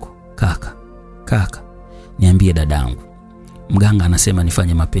ndugu yako. Kaka, niambie dadangu. Mganga anasema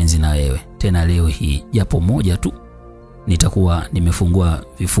nifanye mapenzi na wewe. Tena leo hii, japo moja tu, nitakuwa nimefungua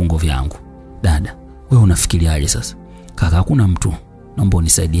vifungo vyangu. Dada, wewe unafikiriaje sasa? Kaka, hakuna mtu. Naomba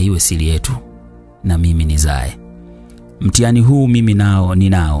unisaidie iwe siri yetu na mimi nizae. Mtihani huu mimi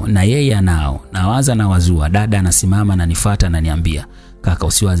ninao na yeye anao. Nawaza na wazua. Dada anasimama na nifuata na niambia, kaka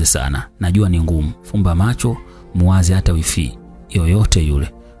usiwaze sana. Najua ni ngumu. Fumba macho, muwaze hata wifi yoyote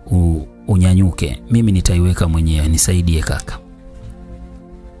yule. Unyanyuke. Mimi nitaiweka mwenyewe, nisaidie kaka.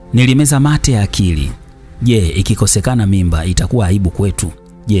 Nilimeza mate ya akili. Je, ikikosekana mimba itakuwa aibu kwetu?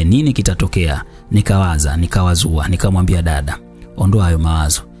 Je, nini kitatokea? Nikawaza, nikawazua, nikamwambia dada, ondoa hayo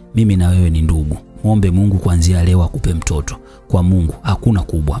mawazo. Mimi na wewe ni ndugu. Muombe Mungu kuanzia leo akupe mtoto. Kwa Mungu hakuna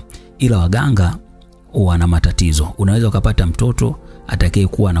kubwa. Ila waganga wana matatizo. Unaweza ukapata mtoto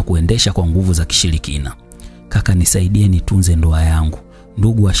atakayekuwa na kuendesha kwa nguvu za kishirikina. Kaka, nisaidie nitunze ndoa yangu.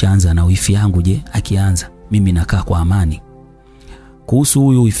 Ndugu washaanza na wifi yangu, je, akianza mimi nakaa kwa amani? Kuhusu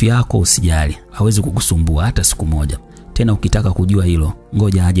huyu wifi yako usijali, hawezi kukusumbua hata siku moja. Tena ukitaka kujua hilo,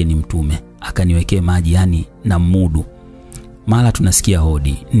 ngoja aje ni mtume akaniwekee maji, yani na mudu. Mara tunasikia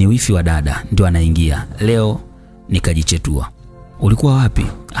hodi, ni wifi wa dada ndio anaingia. Leo nikajichetua. Ulikuwa wapi?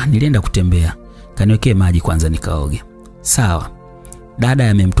 Nilienda kutembea. Kaniwekee maji kwanza nikaoge. Sawa. Dada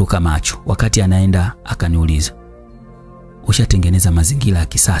yamemtoka macho. Wakati anaenda akaniuliza, ushatengeneza mazingira ya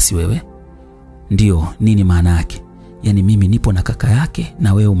kisasi wewe? Ndio. Nini maana yake? Yani mimi nipo na kaka yake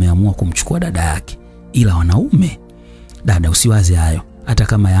na wewe umeamua kumchukua dada yake. Ila wanaume. Dada, usiwaze hayo. Hata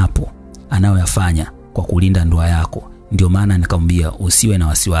kama yapo anayoyafanya kwa kulinda ndoa yako. Ndio maana nikamwambia usiwe na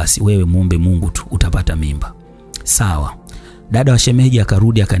wasiwasi, wewe muombe Mungu tu utapata mimba. Sawa. Dada wa shemeji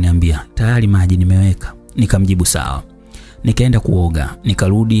akarudi akaniambia, tayari maji nimeweka. Nikamjibu sawa. Nikaenda kuoga,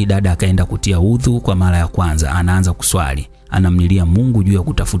 nikarudi. Dada akaenda kutia udhu kwa mara ya kwanza, anaanza kuswali, anamlilia Mungu juu ya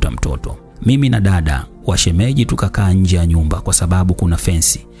kutafuta mtoto. Mimi na dada wa shemeji tukakaa nje ya nyumba kwa sababu kuna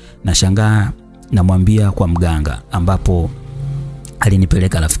fensi. Nashangaa, namwambia kwa mganga ambapo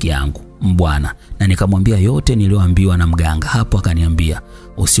alinipeleka rafiki yangu Mbwana, na nikamwambia yote nilioambiwa na mganga. Hapo akaniambia,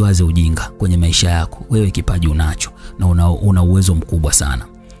 usiwaze ujinga kwenye maisha yako, wewe kipaji unacho na una uwezo mkubwa sana.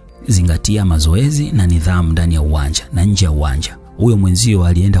 Zingatia mazoezi na nidhamu ndani ya uwanja na nje ya uwanja. Huyo mwenzio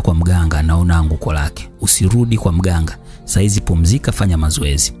alienda kwa mganga, naona anguko lake. Usirudi kwa mganga. Saizi pumzika, fanya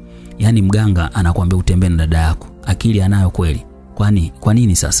mazoezi. Yani mganga anakuambia utembee na dada yako. Akili anayo kweli? Kwa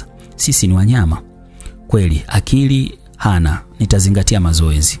nini sasa? Sisi ni wanyama. Kweli akili hana. Nitazingatia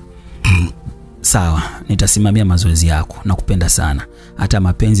mazoezi. Sawa, nitasimamia mazoezi yako. Nakupenda sana. Hata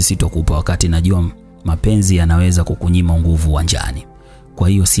mapenzi sitokupa wakati najua mapenzi yanaweza kukunyima nguvu uwanjani. Kwa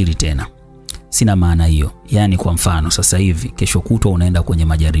hiyo siri tena. Sina maana hiyo. Yani kwa mfano sasa hivi kesho kutwa unaenda kwenye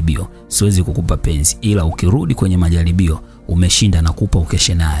majaribio. Siwezi kukupa penzi, ila ukirudi kwenye majaribio umeshinda na kupa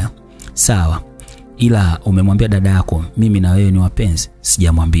ukeshe nayo. Sawa. Ila umemwambia dada yako mimi na wewe ni wapenzi?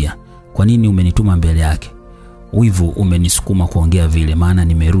 Sijamwambia. Kwa nini umenituma mbele yake? Wivu umenisukuma kuongea vile, maana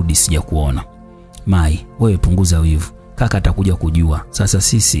nimerudi sijakuona. Mai, wewe punguza wivu. Kaka atakuja kujua. Sasa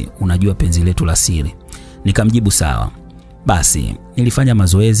sisi unajua penzi letu la siri. Nikamjibu sawa. Basi nilifanya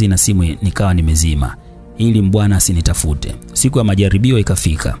mazoezi na simu nikawa nimezima ili Mbwana asinitafute. Siku ya majaribio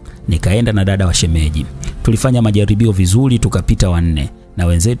ikafika. Nikaenda na dada wa shemeji. Tulifanya majaribio vizuri, tukapita 4 na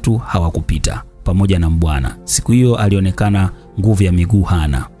wenzetu hawakupita pamoja na Mbwana. Siku hiyo alionekana nguvu ya miguu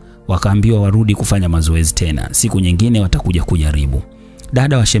hana. Wakaambiwa warudi kufanya mazoezi tena. Siku nyingine watakuja kujaribu.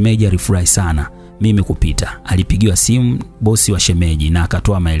 Dada wa shemeji alifurahi sana. mimi kupita. Alipigiwa simu bosi wa shemeji na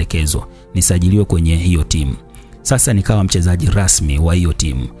akatoa maelekezo nisajiliwe kwenye hiyo timu. Sasa nikawa mchezaji rasmi wa hiyo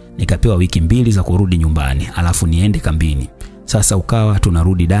timu. Nikapewa wiki 2 za kurudi nyumbani, alafu niende kambini. Sasa ukawa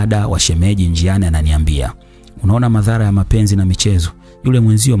tunarudi dada wa shemeji, njiani ananiambia, unaona madhara ya mapenzi na michezo, yule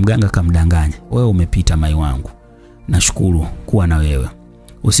mwenzio mganga kamdanganya, wewe umepita mai wangu. Nashukuru kuwa na wewe.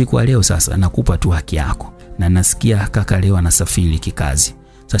 Usiku wa leo sasa nakupa tu haki yako, na nasikia kaka leo anasafiri kikazi.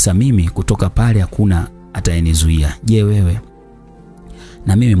 Sasa mimi kutoka pale hakuna atayenizuia. Je, wewe?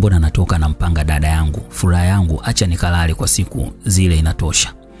 Na mimi mbona natoka na mpanga dada yangu, furaha yangu, acha nikalale kwa siku zile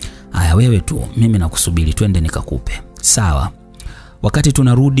inatosha. Haya wewe tu, mimi nakusubiri, twende nikakupe. Sawa. Wakati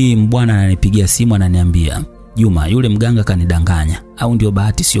tunarudi mbwana ananipigia simu ananiambia, Juma, yule mganga kanidanganya, au ndio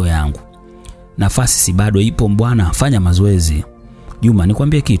bahati sio yangu? Nafasi si bado ipo mbwana, fanya mazoezi. Juma,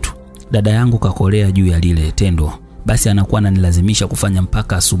 nikwambie kitu, dada yangu kakolea juu ya lile tendo, basi anakuwa ananilazimisha kufanya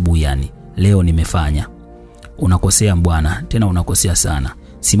mpaka asubuhi yani. Leo nimefanya. Unakosea mbwana, tena unakosea sana.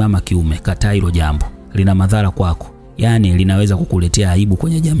 Simama kiume, kataa hilo jambo. Lina madhara kwako. Yani linaweza kukuletea aibu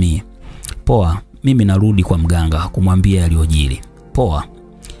kwenye jamii. Poa, mimi narudi kwa mganga kumwambia yaliyojiri. Poa.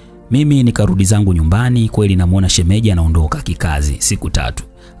 Mimi nikarudi zangu nyumbani. Kweli namuona shemeji anaondoka kikazi siku 3.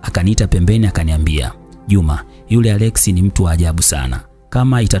 Akaniita pembeni akaniambia, Juma, yule Alexi ni mtu wa ajabu sana.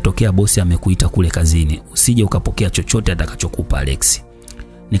 Kama itatokea bosi amekuita kule kazini, usije ukapokea chochote atakachokupa Alexi.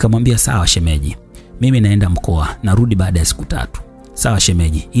 Nikamwambia sawa shemeji. Mimi naenda mkoa, narudi baada ya siku 3. Sawa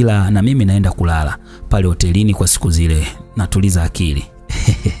shemeji, ila na mimi naenda kulala pale hotelini kwa siku zile, natuliza akili.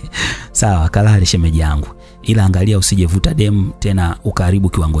 Sawa, kalale shemeji yangu, ila angalia usijevuta demu tena ukaribu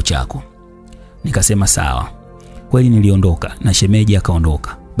kiwango chako. Nikasema sawa. Kweli niliondoka na shemeji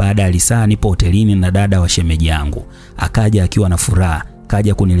akaondoka. Baada ya saa nipo hotelini na dada wa shemeji yangu. Akaja akiwa na furaha,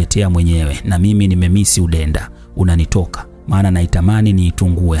 kaja kuniletea mwenyewe, na mimi nimemisi udenda unanitoka, maana naitamani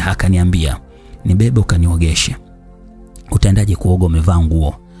niitungue. Akaniambia, nibebe ukaniogeshe. Utaendaje kuoga umevaa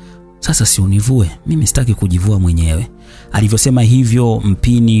nguo? Sasa si univue, mimi sitaki kujivua mwenyewe. Alivyosema hivyo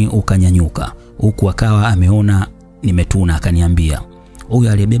mpini ukanyanyuka, huku akawa ameona nimetuna. Akaniambia, huyu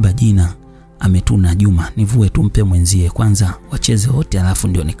aliyebeba jina ametuna Juma, nivue tumpe mwenzie kwanza wacheze wote alafu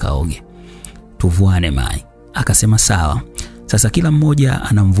ndio nikaoge. Tuvuane mai. Akasema sawa. Sasa kila mmoja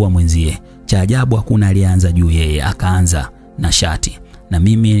anamvua mwenzie. Cha ajabu hakuna alianza juu yeye, akaanza na shati. Na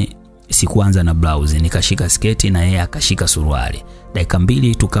mimi sikuanza na blouse, nikashika sketi na yeye akashika suruali. Dakika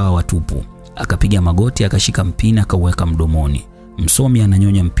 2 tukawa watupu. Akapiga magoti akashika mpini akauweka mdomoni. Msomi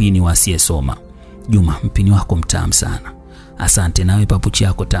ananyonya mpini wa asiyesoma. Juma, mpini wako mtamu sana. Asante, nawe papuchi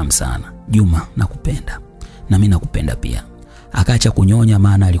yako tamu sana. Juma, nakupenda. Na mimi nakupenda pia. Akaacha kunyonya,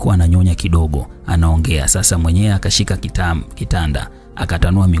 maana alikuwa ananyonya kidogo, anaongea. Sasa mwenyewe akashika kitanda,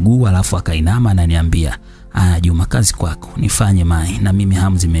 akatanua miguu alafu akainama na niambia, Juma, kazi kwako, nifanye mai, na mimi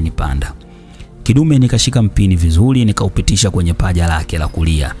hamu zimenipanda. Kidume nikashika mpini vizuri nikaupitisha kwenye paja lake la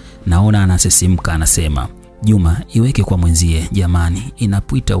kulia. Naona anasesimka, anasema, Juma, iweke kwa mwenzie jamani,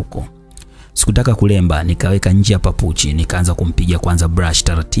 inapita huko. Sikutaka kulemba, nikaweka nje ya papuchi, nikaanza kumpiga kwanza brush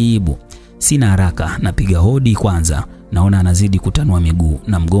taratibu. Sina haraka, napiga hodi kwanza. Naona anazidi kutanua miguu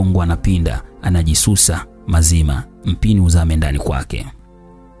na mgongo anapinda, anajisusa mazima, mpini uzame ndani kwake.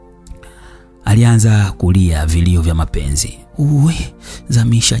 Alianza kulia vilio vya mapenzi.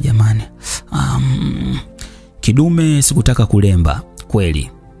 Zamisha jamani. Kidume sikutaka kulemba kweli.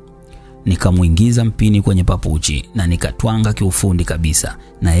 Nikamuingiza mpini kwenye papuchi na nikatwanga kiufundi kabisa,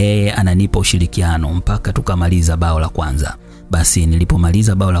 na yeye ananipa ushirikiano mpaka tukamaliza bao la kwanza. Basi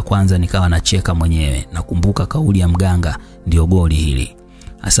nilipomaliza bao la kwanza nikawa nacheka mwenyewe, nakumbuka kauli ya mganga, ndio goli hili.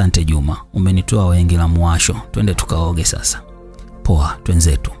 Asante Juma, umenitoa wengi la muasho, twende tukaoge sasa. Poa,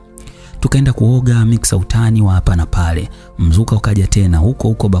 twenzetu. Tukaenda kuoga, mixa utani wa hapa na pale. Mzuka ukaja tena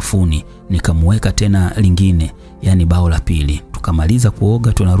huko bafuni, nikamuweka tena lingine, yani bao la pili. Tukamaliza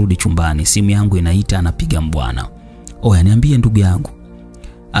kuoga tunarudi chumbani, simu yangu inaita, anapiga mbwana. Oya, niambie ndugu yangu.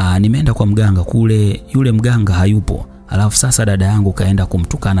 Nimeenda kwa mganga kule, yule mganga hayupo. Alafu sasa dada yangu kaenda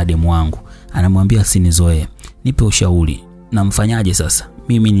kumtukana demu wangu. Anamwambia sinizoe. Nipe ushauri. Namfanyaje sasa?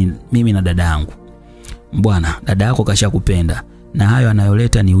 Mimi na dada yangu. Mbwana, dada yako kashakupenda, na hayo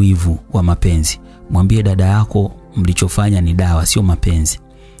anayoleta ni wivu wa mapenzi. Mwambie dada yako mlichofanya ni dawa, sio mapenzi.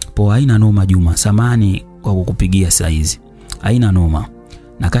 Poa, haina noma Juma, samani kwa kukupigia saa hizi. Haina noma.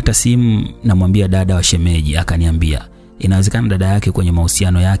 Nakata simu, namwambia dada wa shemeji. Akaniambia inawezekana dada yake kwenye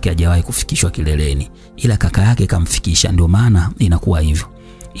mahusiano yake hajawahi kufikishwa kileleni, ila kaka yake kamfikisha, ndio maana inakuwa hivyo.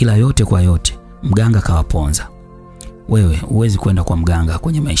 Ila yote kwa yote mganga kawaponza. Wewe huwezi kwenda kwa mganga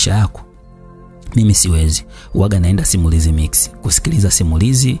kwenye maisha yako. Mimi siwezi. Huaga naenda simulizi mix, kusikiliza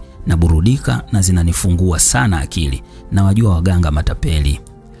simulizi na burudika, na zinanifungua sana akili, na wajua waganga matapeli.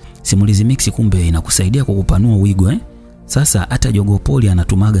 Simulizi Mix kumbe inakusaidia kukupanua wigo Sasa hata Jogoo Poli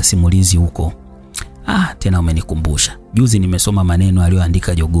anatumaga simulizi huko. Tena umenikumbusha. Juzi nimesoma maneno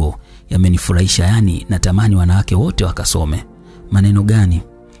aliyoandika Jogoo. Yamenifurahisha, yani natamani wanawake wote wakasome. Maneno gani?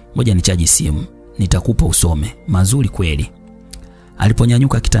 Ngoja nichaji simu, nitakupa usome. Mazuri kweli.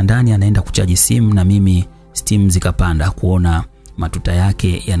 Aliponyanyuka kitandani anaenda kuchaji simu, na mimi steam zikapanda kuona matuta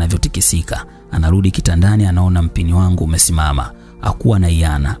yake yanavyotikisika. Anarudi kitandani anaona mpini wangu umesimama. Hakuwa na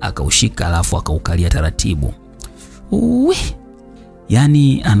iana, akaushika alafu akaukalia taratibu.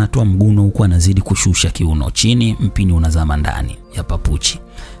 Yani anatoa mguno huku anazidi kushusha kiuno chini, mpini unazama ndani ya papuchi.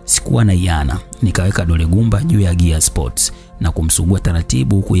 Sikuwa na iana, nikaweka dole gumba juu ya gear sports na kumsugua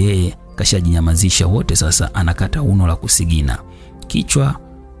taratibu huku yeye kashajinyamazisha wote. Sasa anakata uno la kusigina. Kichwa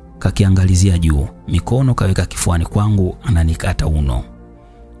kakiangalizia juu, mikono kaweka kifuani kwangu ananikata uno.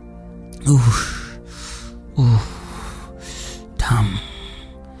 Tam.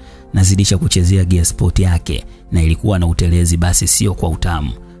 Nazidisha kuchezea gear sport yake, na ilikuwa na utelezi basi sio kwa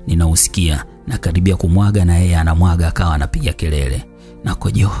utamu. Ninausikia na karibia kumwaga, na yeye anamwaga akawa anapiga kelele.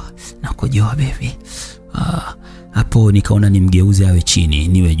 Nakojoa baby. Hapo nikaona nimgeuze awe chini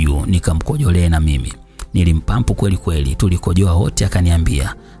niwe juu, nikamkojolee na mimi. Nilimpampu kweli kweli, tulikojoa wote.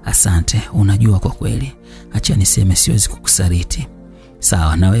 Akaniambia, asante, unajua kwa kweli. Acha niseme siwezi kukusaliti.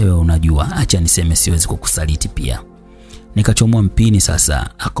 Sawa, na wewe unajua, acha niseme siwezi kukusaliti pia. Nikachomoa mpini sasa,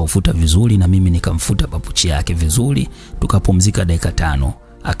 akaufuta vizuri na mimi nikamfuta papuchi yake vizuri. Tukapumzika dakika 5.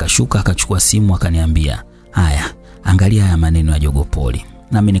 Akashuka akachukua simu akaniambia, haya, angalia haya maneno ya Jogoo Poli.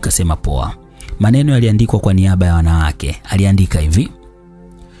 Nami nikasema poa. Maneno yaliandikwa kwa niaba ya wanawake. Aliandika hivi: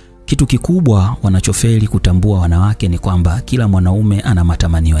 kitu kikubwa wanachofeli kutambua wanawake ni kwamba kila mwanaume ana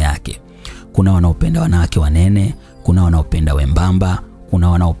matamanio yake. Kuna wanaopenda wanawake wanene, kuna wanaopenda wembamba, kuna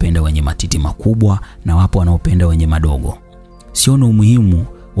wanaopenda wenye matiti makubwa, na wapo wanaopenda wenye madogo. Sioni umuhimu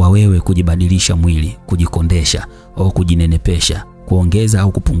wa wewe kujibadilisha mwili, kujikondesha au kujinenepesha, kuongeza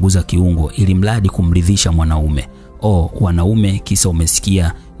au kupunguza kiungo ili mradi kumridhisha mwanaume. Wanaume kisa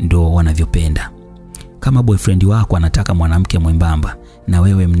umesikia ndo wanavyopenda. Kama boyfriend wako anataka mwanamke mwembamba na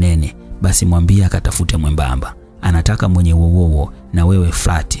wewe mnene, basi mwambie akatafute mwembamba. Anataka mwenye wowowo na wewe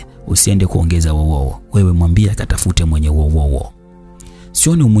flat, usiende kuongeza wowowo. Wewe mwambie akatafute mwenye wowowo.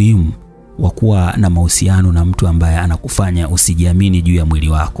 Sioni umuhimu wa kuwa na mahusiano na mtu ambaye anakufanya usijiamini juu ya mwili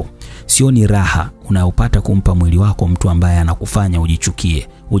wako. Sioni raha unayopata kumpa mwili wako mtu ambaye anakufanya ujichukie,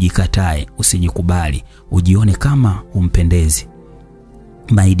 ujikatae, usijikubali, ujione kama umpendezi.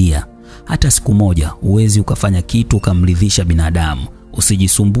 My dear, hata siku moja uwezi ukafanya kitu kumridhisha binadamu.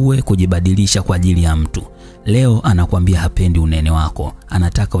 Usijisumbue kujibadilisha kwa ajili ya mtu. Leo anakuambia hapendi unene wako,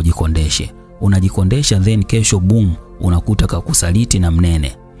 anataka ujikondeshe. Unajikondesha, then kesho boom, unakuta kakusaliti na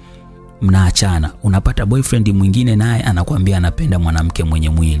mnene. Mnaachana, unapata boyfriend mwingine naye anakuambia anapenda mwanamke mwenye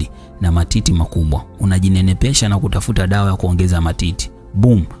mwili na matiti makubwa. Unajinenepesha na kutafuta dawa ya kuongeza matiti.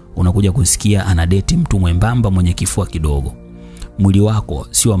 Boom, unakuja kusikia anadeti mtu mwembamba mwenye kifua kidogo. Mwili wako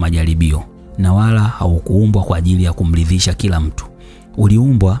sio majaribio, na wala haukuumbwa kwa ajili ya kumridhisha kila mtu.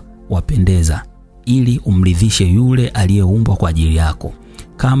 Uliumbwa wapendeza ili umridhishe yule aliyeumbwa kwa ajili yako.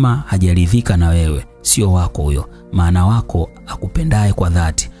 Kama hajaridhika na wewe, sio wako huyo. Maana wako akupendaye kwa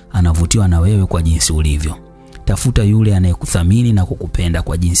dhati anavutiwa na wewe kwa jinsi ulivyo. Tafuta yule anayekuthamini na kukupenda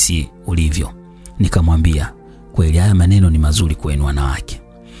kwa jinsi ulivyo. Nikamwambia, kweli haya maneno ni mazuri kwenu wanawake.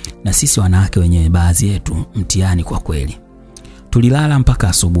 Na sisi wanawake wenyewe baadhi yetu mtihani kwa kweli. Tulilala mpaka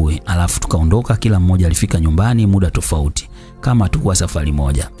asubuhi, alafu tukaondoka. Kila mmoja alifika nyumbani muda tofauti, kama tukua safari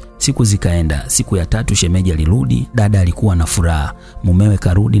moja. Siku zikaenda. Siku ya 3 shemeji alirudi. Dada alikuwa na furaha, mumewe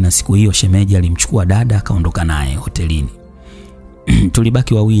karudi, na siku hiyo shemeji alimchukua dada akaondoka naye hotelini.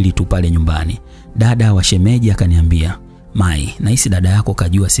 Tulibaki wawili tu pale nyumbani. Dada wa shemeji akaniambia, Mai, nahisi dada yako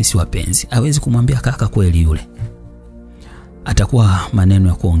kajua sisi wapenzi. Hawezi kumwambia kaka kweli yule? Atakuwa maneno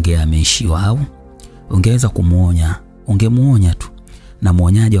ya kuongea ameishiwa au? Ungeweza kumuonya, ungemuonya tu. Na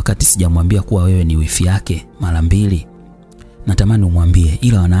muonyaje wakati sijamwambia kuwa wewe ni wifi yake mara 2? Natamani umwambie,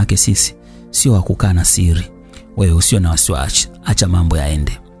 ila wanawake sisi sio wa kukaa na siri. Wewe usio na wasiwasi, acha mambo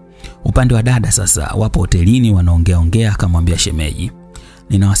yaende. Upande wa dada sasa wapo hotelini wanaongea. Akamwambia shemeji,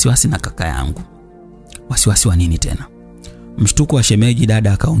 nina wasiwasi na kaka yangu. Wasiwasi wa nini tena? Mshtuko wa shemeji.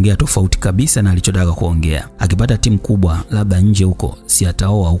 Dada akaongea tofauti kabisa na alichotaka kuongea. Akipata timu kubwa labda nje huko, si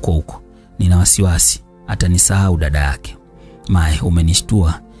ataoa huko. Nina wasiwasi atanisahau dada yake. Mai,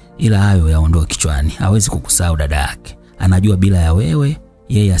 umenishtua, ila hayo yaondoe kichwani. Hawezi kukusahau dada yake. Anajua bila ya wewe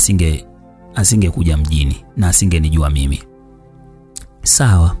yeye asingekuja mjini na asingenijua mimi.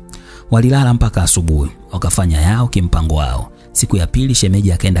 Sawa. Walilala mpaka asubuhi, wakafanya yao kimpango wao. Siku ya pili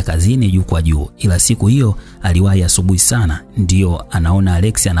shemeji akaenda kazini juu kwa juu, ila siku hiyo aliwahi asubuhi sana, ndio anaona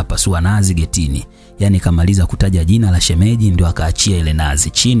Alex anapasua nazi getini. Yaani kamaliza kutaja jina la shemeji ndio akaachia ile nazi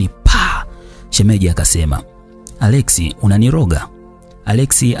chini pa. Shemeji akasema, "Alex, unaniroga?"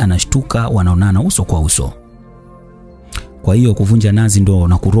 Alex anashtuka, wanaonana uso kwa uso. "Kwa hiyo kuvunja nazi ndo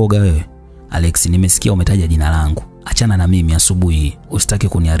na kuroga wewe?" "Alex, nimesikia umetaja jina langu. Achana na mimi asubuhi, usitaki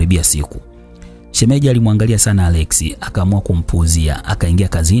kuniharibia siku." Shemeji alimwangalia sana Alex, akaamua kumpuuzia, akaingia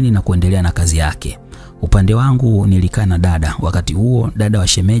kazini na kuendelea na kazi yake. Upande wangu nilikaa na dada. Wakati huo dada wa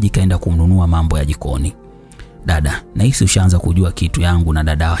shemeji kaenda kumnunua mambo ya jikoni. "Dada, nahisi ushaanza kujua kitu yangu na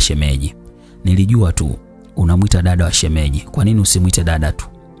dada wa shemeji." "Nilijua tu unamuita dada wa shemeji. Kwa nini usimuite dada tu?"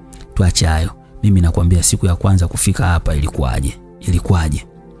 "Tuache hayo. Mimi nakwambia siku ya kwanza kufika hapa ilikuwaje?"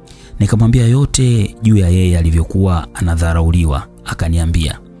 Nikamwambia yote juu ya yeye alivyokuwa anadharauliwa.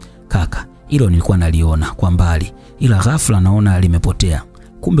 Akaniambia, "Kaka, hilo nilikuwa naliona kwa mbali, ila ghafla naona limepotea.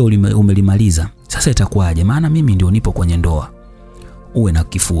 Kumbe umelimaliza. Sasa itakuwaje? Maana mimi ndio nipo kwenye ndoa." "Uwe na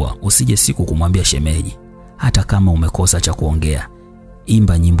kifua, usije siku kumwambia shemeji. Hata kama umekosa cha kuongea,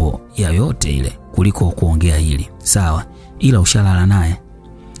 imba nyimbo ya yote ile kuliko kuongea hili. Sawa? Ila ushalala naye?"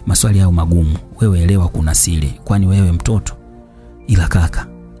 "Maswali hayo magumu. Wewe elewa kuna siri. Kwani wewe mtoto?" "Ila kaka."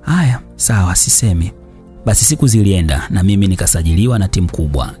 "Haya, sawa, sisemi." Basi siku zilienda na mimi nikasajiliwa na timu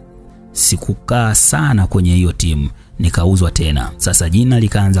kubwa. Sikukaa sana kwenye hiyo timu, nikauzwa tena. Sasa jina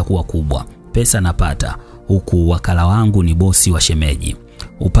likaanza kuwa kubwa, pesa napata, huku wakala wangu ni bosi wa shemeji.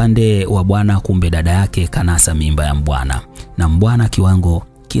 Upande wa bwana, kumbe dada yake kanasa mimba ya mbwana, na mbwana kiwango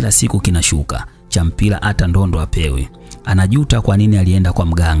kila siku kinashuka, cha mpira hata ndondo apewi. Anajuta kwa nini alienda kwa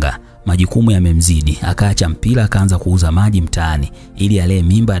mganga. Majukumu yamemzidi, akaacha mpira akaanza kuuza maji mtaani ili alee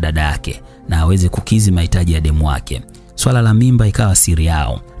mimba ya dada yake na aweze kukizi mahitaji ya demu wake. Swala la mimba ikawa siri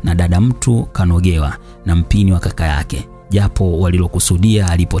yao, na dada mtu kanogewa na mpini wa kaka yake, japo walilokusudia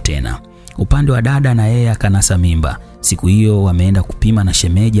alipo tena. Upande wa dada na yeye akanasa mimba. Siku hiyo wameenda kupima na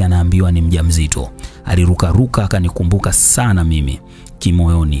shemeji anaambiwa ni mjamzito. Aliruka akanikumbuka sana mimi.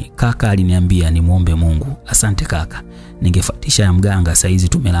 Kimoyoni kaka aliniambia nimuombe Mungu. "Asante kaka. Ningefuatisha ya mganga, saizi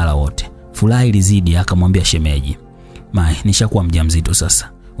tumelala wote." Furaha ilizidi, akamwambia shemeji, "Mai, nishakuwa mjamzito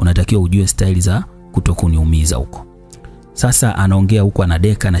sasa. Unatakiwa ujue staili za kutokuniumiza huko." Sasa anaongea huko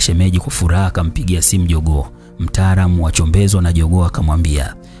anadeka na shemeji kwa furaha. Akampigia simu Jogoo, mtaalamu wa chombezo, na Jogoo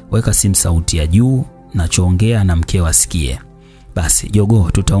akamwambia, "Weka simu sauti ya juu, nachoongea na mkeo asikie." "Basi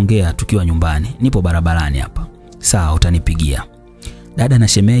Jogoo, tutaongea tukiwa nyumbani. Nipo barabarani hapa." "Sawa, utanipigia." Dada na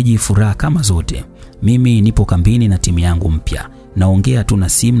shemeji furaha kama zote. Mimi nipo kambini na timu yangu mpya. Naongea tu na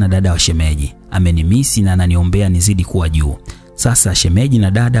simu na dada wa shemeji. Amenimisi na ananiombea nizidi kuwa juu. Sasa shemeji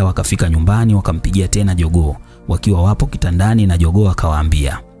na dada wakafika nyumbani, wakampigia tena Jogoo. Wakiwa wapo kitandani na Jogoo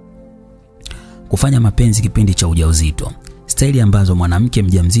akawaambia, kufanya mapenzi kipindi cha ujauzito, staili ambazo mwanamke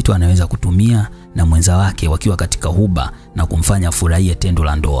mjamzito anaweza kutumia na mwenza wake wakiwa katika huba na kumfanya afurahie tendo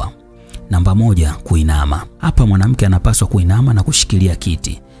la ndoa. Namba 1, kuinama. Hapa mwanamke anapaswa kuinama na kushikilia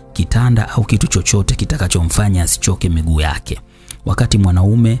kiti, kitanda au kitu chochote kitakachomfanya asichoke miguu yake wakati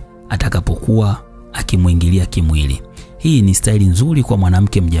mwanaume atakapokuwa akimuingilia kimwili. Hii ni staili nzuri kwa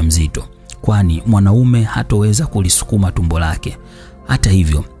mwanamke mjamzito, kwani mwanaume hatoweza kulisukuma tumbo lake. Hata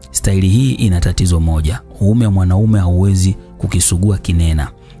hivyo, staili hii ina tatizo moja. Uume wa mwanaume hauwezi kukisugua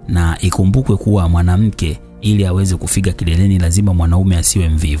kinena, na ikumbukwe kuwa mwanamke ili aweze kufika kileleni lazima mwanaume asiwe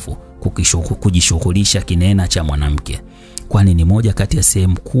mvivu kujishughulisha kinena cha mwanamke, kwani ni moja kati ya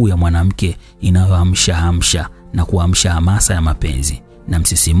sehemu kuu ya mwanamke inayoamsha na kuamsha hamasa ya mapenzi na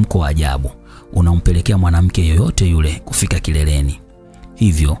msisimko wa ajabu unampelekea mwanamke yoyote yule kufika kileleni.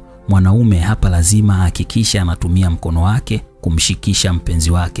 Hivyo mwanaume hapa lazima hakikisha anatumia mkono wake kumshikisha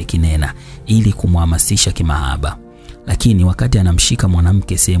mpenzi wake kinena ili kumhamasisha kimahaba. Lakini wakati anamshika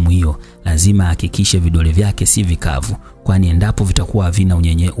mwanamke sehemu hiyo, lazima hakikishe vidole vyake si vikavu, kwani endapo vitakuwa havina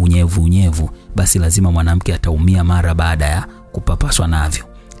unyevu, basi lazima mwanamke ataumia mara baada ya kupapaswa navyo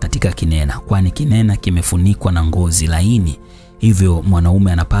katika kinena, kwani kinena kimefunikwa na ngozi laini. Hivyo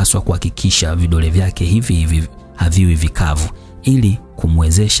mwanaume anapaswa kuhakikisha vidole vyake hivi haviwi vikavu ili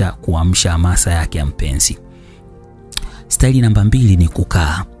kumwezesha kuamsha hamasa yake ya mpenzi. Staili namba 2 ni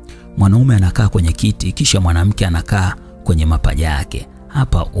kukaa. Mwanaume anakaa kwenye kiti kisha mwanamke anakaa kwenye mapaja yake.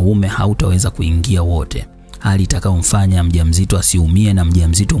 Hapa uume hautaweza kuingia wote, hali itakayomfanya mjamzito asiumie na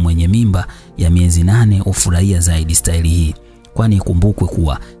mjamzito mwenye mimba ya miezi 8 ufurahia zaidi staili hii, kwani ikumbukwe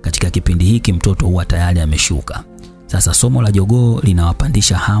kuwa katika kipindi hiki mtoto huwa tayari ameshuka. Sasa somo la Jogoo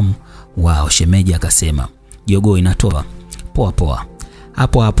linawapandisha hamu wao. Shemeji akasema, "Jogoo inatoa poa."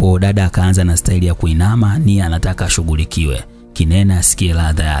 Hapo dada akaanza na staili ya kuinama, ni anataka ashughulikiwe kinena asikie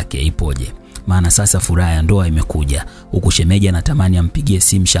ladha yake ipoje. maana sasa furaha ya ndoa imekuja. Huku shemeji anatamani ampigie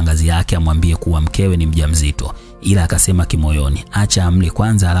simu shangazi yake amwambie kuwa mkewe ni mjamzito, ila akasema kimoyoni, acha amle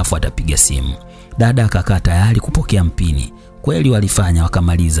kwanza alafu atapiga simu. Dada akakaa tayari kupokea mpini. Kweli walifanya,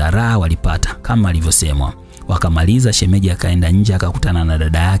 wakamaliza, raha walipata kama alivyosemwa. Wakamaliza, shemeji akaenda nje akakutana na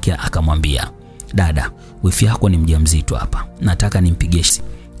dada yake akamwambia, dada, wifi yako ni mjamzito hapa, nataka nimpigie.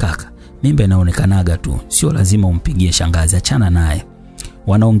 Kaka, mimba inaonekanaga tu, sio lazima umpigie shangazi, achana naye.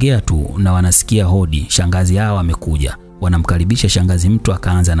 Wanaongea tu na wanasikia hodi, shangazi yao amekuja. Wanamkaribisha shangazi, mtu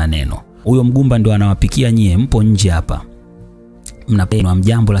akaanza na neno, huyo mgumba ndio anawapikia nyie, mpo nje hapa mnapendwa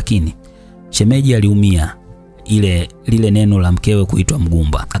mjambo. Lakini shemeji aliumia lile neno la mkewe kuitwa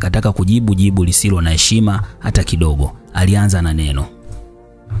mgumba. Akataka kujibu jibu lisilo na heshima hata kidogo. Alianza na neno,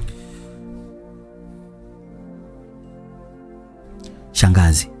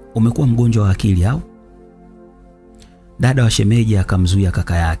 shangazi, umekuwa mgonjwa wa akili au? Dada wa shemeji akamzuia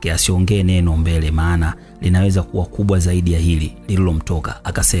kaka yake asiongee neno mbele, maana linaweza kuwa kubwa zaidi ya hili lililomtoka.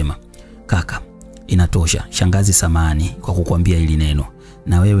 Akasema, kaka, inatosha. Shangazi, samahani kwa kukwambia hili neno,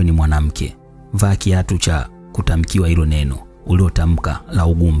 na wewe ni mwanamke, vaa kiatu cha kutamkiwa hilo neno uliotamka la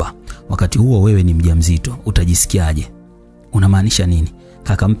ugumba. Wakati huo wewe ni mjamzito, utajisikiaje? Unamaanisha nini?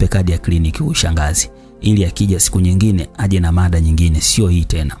 Kaka, mpe kadi ya kliniki huyu shangazi, ili akija siku nyingine aje na mada nyingine, sio hii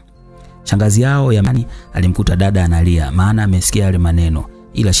tena. Shangazi yao yamani alimkuta dada analia, maana amesikia yale maneno,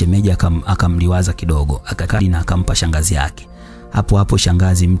 ila shemeji akamliwaza kidogo, akakadi na akampa shangazi yake. Hapo hapo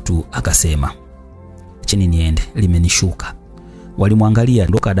shangazi mtu akasema, chini niende, limenishuka. Walimwangalia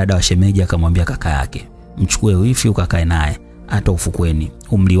ndoka. Dada wa shemeji akamwambia kaka yake, mchukue wifi ukakae naye hata ufukweni,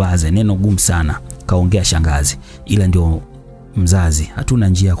 umliwaze, neno gumu sana kaongea shangazi, ila ndio mzazi, hatuna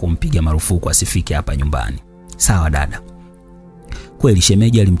njia ya kumpiga marufuku asifike hapa nyumbani. Sawa dada. Kweli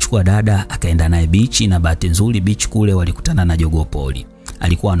shemeji alimchukua dada akaenda naye bichi, na bahati nzuri bichi kule walikutana na jogoo poli.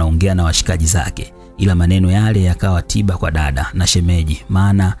 Alikuwa anaongea na washikaji zake, ila maneno yale yakawa tiba kwa dada na shemeji,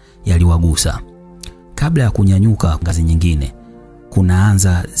 maana yaliwagusa. Kabla ya kunyanyuka ngazi nyingine,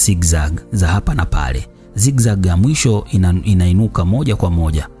 kunaanza zigzag za hapa na pale. Zigzag ya mwisho inainuka moja kwa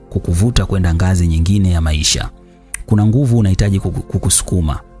moja kukuvuta kwenda ngazi nyingine ya maisha. Kuna nguvu unahitaji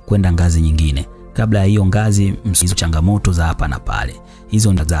kukusukuma kwenda ngazi nyingine. Kabla ya hiyo ngazi, hizo changamoto za hapa na pale,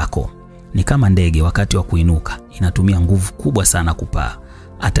 hizo ndo zako. Ni kama ndege wakati wa kuinuka, inatumia nguvu kubwa sana kupaa.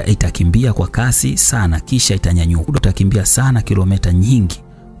 Itakimbia kwa kasi sana, kisha itanyanyuka. Utakimbia sana kilomita nyingi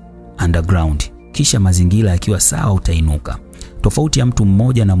underground, kisha mazingira yakiwa sawa utainuka. Tofauti ya mtu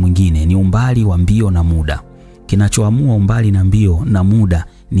mmoja na mwingine ni umbali wa mbio na muda. Kinachoamua umbali na mbio na muda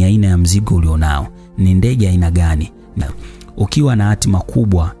ni aina ya mzigo ulionao, ni ndege aina gani. Ukiwa na hatima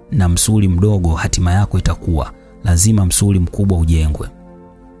kubwa na msuli mdogo, hatima yako itakuwa lazima msuli mkubwa ujengwe.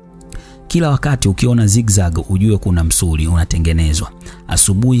 Kila wakati ukiona zigzag ujue kuna msuli unatengenezwa.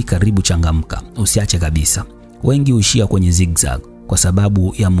 Asubuhi karibu changamka, usiache kabisa. Wengi huishia kwenye zigzag kwa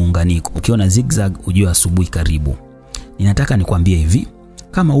sababu ya muunganiko. Ukiona zigzag ujue asubuhi karibu. Ninataka nikwambie hivi,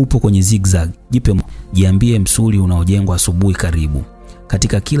 kama upo kwenye zigzag, jiambie msuli unaojengwa asubuhi karibu.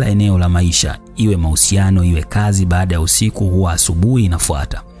 Katika kila eneo la maisha, iwe mahusiano, iwe kazi, baada ya usiku huwa asubuhi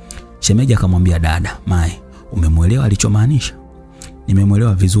inafuata. Shemeji akamwambia dada, Mai, umemuelewa alichomaanisha?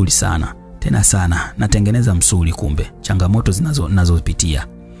 Nimemuelewa vizuri sana, tena sana, natengeneza msuli kumbe. Changamoto zinazopitia.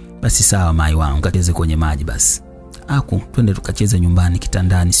 Basi sawa Mai wangu, kacheze kwenye maji basi. Twende tukacheze nyumbani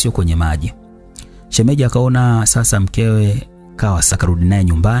kitandani, sio kwenye maji. Shemeji akaona sasa mkewe kawa sakarudi naye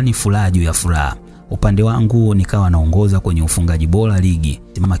nyumbani, furaha juu ya furaha. Upande wangu nikawa naongoza kwenye ufungaji bora ligi.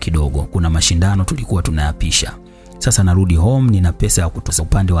 Mama kidogo, kuna mashindano tulikuwa tunayapisha. Sasa narudi home, nina pesa ya kutosha.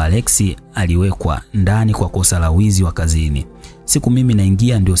 Upande wa Alexi aliwekwa ndani kwa kosa la wizi wa kazini. Siku mimi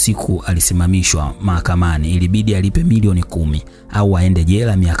naingia ndio siku alisimamishwa mahakamani, ilibidi alipe milioni 10 au aende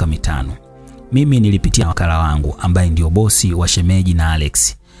jela miaka 5. Mimi nilipitia wakala wangu ambaye ndio bosi wa shemeji na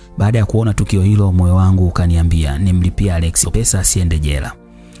Alexi. Baada ya kuona tukio hilo, moyo wangu ukaniambia nimlipia Alexi pesa asiende jela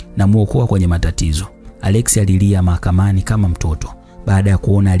na muokoa kwenye matatizo. Alexi alilia mahakamani kama mtoto baada ya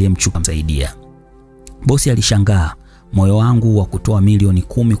kuona aliyemchukua msaidia. Bosi alishangaa, moyo wangu wa kutoa milioni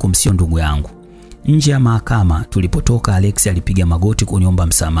 10 kumsio ndugu yangu. Nje ya mahakama tulipotoka, Alexi alipiga magoti kuniomba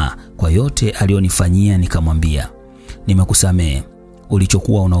msamaha kwa yote alionifanyia. Nikamwambia, nimekusamehe.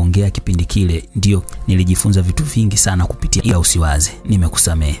 Ulichokuwa unaongea kipindi kile ndio nilijifunza vitu vingi sana kupitia, ila usiwaze,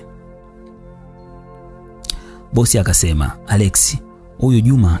 nimekusamehe. Bosi akasema, Alexi, huyu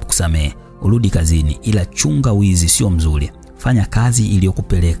Juma kusamehe, urudi kazini, ila chunga wizi sio mzuri. Fanya kazi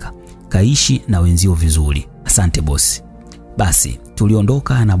iliyokupeleka, kaishi na wenzio vizuri. Asante bosi. Basi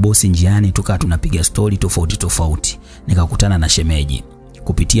tuliondoka na bosi. Njiani tukawa tunapiga story tofauti. Nikakutana na shemeji.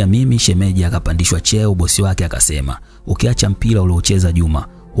 Kupitia mimi shemeji akapandishwa cheo. Bosi wake akasema, ukiacha mpira uliocheza Juma,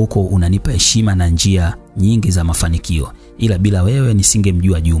 Huko unanipa heshima na njia nyingi za mafanikio, ila bila wewe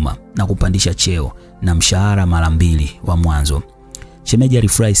nisingemjua Juma na kupandisha cheo na mshahara mara 2 wa mwanzo. Shemeji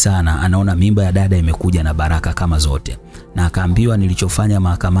alifurahi sana, anaona mimba ya dada imekuja na baraka kama zote, na akaambiwa nilichofanya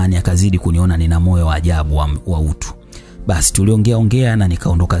mahakamani akazidi kuniona nina moyo wa ajabu wa utu. Basi tuliongea na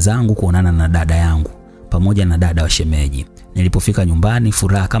nikaondoka zangu kuonana na dada yangu pamoja na dada wa shemeji. Nilipofika nyumbani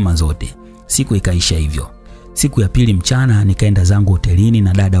furaha kama zote. Siku ikaisha hivyo. Siku ya pili mchana nikaenda zangu hotelini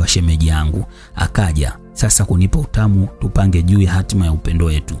na dada wa shemeji yangu. Akaja sasa kunipa utamu tupange juu ya hatima ya upendo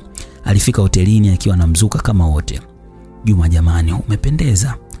wetu. Alifika hotelini akiwa na mzuka kama wote. Juma jamani,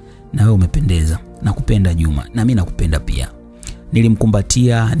 umependeza. Na wewe umependeza. Nakupenda Juma, na mimi nakupenda pia.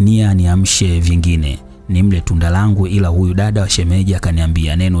 Nilimkumbatia nia niamshe vingine, nimle tunda langu, ila huyu dada wa shemeji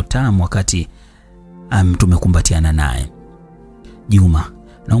akaniambia neno tamu wakati tumekumbatiana naye. Juma,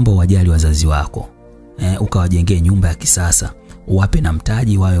 naomba uwajali wazazi wako. Ukawajengee nyumba ya kisasa, uwape na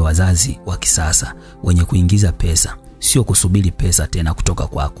mtaji wawe wazazi wa kisasa wenye kuingiza pesa, sio kusubiri pesa tena kutoka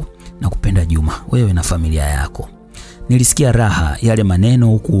kwako. Nakupenda Juma, wewe na familia yako. Nilisikia raha yale maneno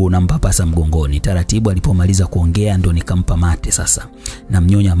huku nampapasa mgongoni. Taratibu alipomaliza kuongea ndo nikampa mate sasa.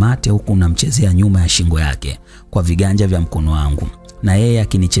 Namnyonya mate huku namchezea nyuma ya shingo yake kwa viganja vya mkono wangu, na yeye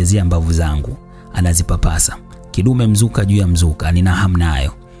akinichezea mbavu zangu anazipapasa. Kidume mzuka juu ya mzuka, nina hamu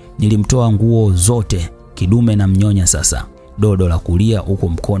nayo. Nilimtoa nguo zote, kidume na mnyonya sasa. Dodo la kulia huko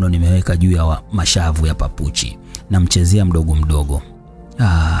mkono nimeweka juu ya mashavu ya papuchi, namchezea mdogo mdogo.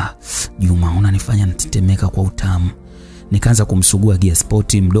 Juma unanifanya natetemeka kwa utamu. Nikaanza kumsugua gear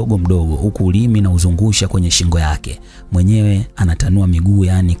sport mdogo mdogo huku ulimi na uzungusha kwenye shingo yake. Mwenyewe anatanua miguu,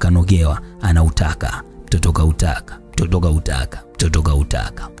 yani kanogewa, anautaka. Mtotoka utaka, mtotoka utaka, mtotoka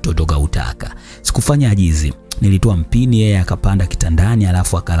utaka, mtotoka utaka. Sikufanya ajizi. Nilitoa mpini, yeye akapanda kitandani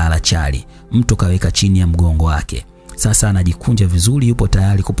alafu akalala chali. Mto kaweka chini ya mgongo wake. Sasa anajikunja vizuri, yupo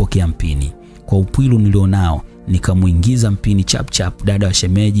tayari kupokea mpini. Kwa upwilu nilionao nikamuingiza mpini chap chap. Dada wa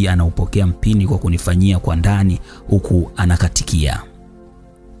shemeji anaupokea mpini kwa kunifanyia kwa ndani huku anakatikia.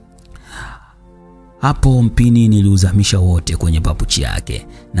 Hapo mpini niliuzamisha wote kwenye papuchi yake.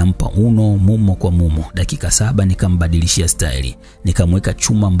 Nampa uno mumo kwa mumo. Dakika 7 nikambadilishia staili. Nikamweka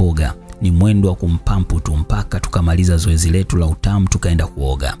chuma mboga. Ni mwendo wa kumpampu tu mpaka tukamaliza zoezi letu la utamu, tukaenda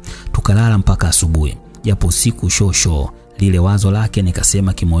kuoga. Tukalala mpaka asubuhi. Japo usiku shosho lile wazo lake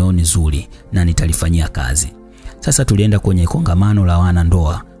nikasema kimoyoni zuri na nitalifanyia kazi. Sasa tulienda kwenye kongamano la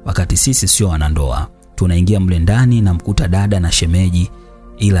wanandoa, wakati sisi sio wanandoa. Tunaingia mle ndani na mkuta dada na shemeji,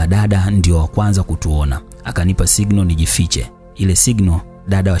 ila dada ndio wa kwanza kutuona. Akanipa signal nijifiche. Ile signal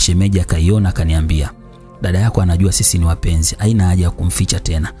dada wa shemeji akaiona, akaniambia, dada yako anajua sisi ni wapenzi, haina haja ya kumficha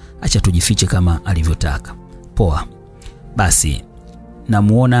tena, acha tujifiche kama alivyotaka. Poa. Basi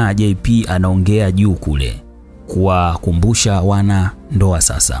namuona JP anaongea juu kule kuwakumbusha wana ndoa.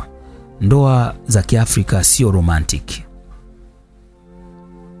 Sasa ndoa za Kiafrika sio romantic.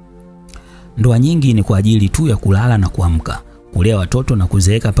 Ndoa nyingi ni kwa ajili tu ya kulala na kuamka, kulea watoto na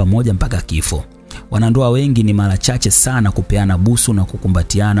kuzeeka pamoja mpaka kifo. Wanandoa wengi ni mara chache sana kupeana busu na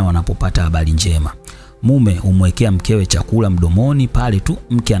kukumbatiana wanapopata habari njema. Mume umwekea mkewe chakula mdomoni pale tu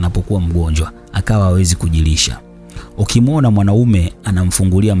mke anapokuwa mgonjwa akawa hawezi kujilisha. Ukimwona mwanaume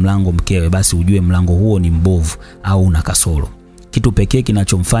anamfungulia mlango mkewe, basi ujue mlango huo ni mbovu au una kasoro. Kitu pekee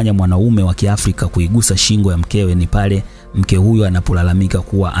kinachomfanya mwanaume wa Kiafrika kuigusa shingo ya mkewe ni pale mke huyo anapolalamika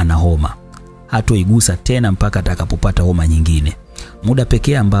kuwa ana homa. Hatoigusa tena mpaka atakapopata homa nyingine. Muda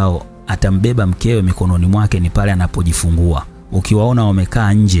pekee ambao atambeba mkewe mikononi mwake ni pale anapojifungua. Ukiwaona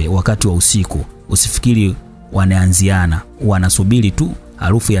wamekaa nje wakati wa usiku, usifikiri wanaanziana, wanasubiri tu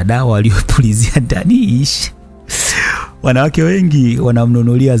harufu ya dawa aliyopulizia ndani ishi. Wanawake wengi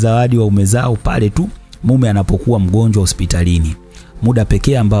wanamnunulia zawadi waume zao pale tu mume anapokuwa mgonjwa hospitalini. Muda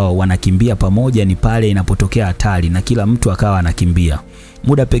pekee ambao wanakimbia pamoja ni pale inapotokea hatari na kila mtu akawa anakimbia.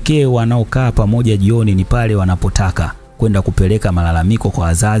 Muda pekee wanaokaa pamoja jioni ni pale wanapotaka kwenda kupeleka malalamiko kwa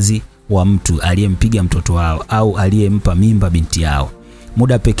wazazi wa mtu aliyempiga mtoto wao au aliyempa mimba binti yao.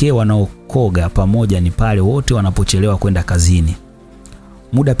 Muda pekee wanaokoga pamoja ni pale wote wanapochelewa kwenda kazini.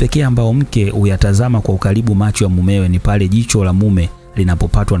 Muda pekee ambao mke huyatazama kwa ukaribu macho ya mumewe ni pale jicho la mume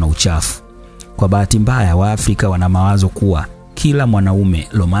linapopatwa na uchafu. Kwa bahati mbaya Waafrika wana mawazo kuwa kila mwanaume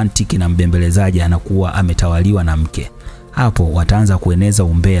romantic na mbembelezaji anakuwa ametawaliwa na mke. Hapo wataanza kueneza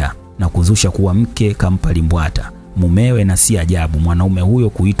umbea na kuzusha kuwa mke kampa limbwata mumewe, na si ajabu mwanaume huyo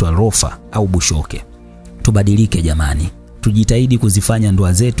kuitwa rofa au bushoke. Tubadilike jamani. Tujitahidi kuzifanya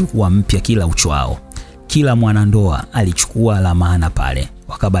ndoa zetu kuwa mpya kila uchwao. Kila mwanandoa alichukua la maana pale.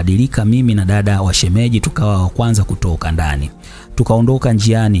 Wakabadilika. Mimi na dada wa shemeji tukawa wa kwanza kutoka ndani. Tukaondoka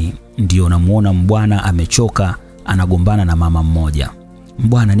njiani ndio namuona mbwana amechoka anagombana na mama mmoja.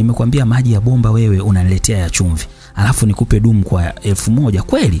 Bwana, nimekwambia maji ya bomba wewe unaniletea ya chumvi, alafu nikupe dumu kwa 1000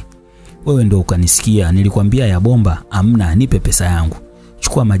 kweli? Wewe ndio ukanisikia, nilikwambia ya bomba amna, nipe pesa yangu.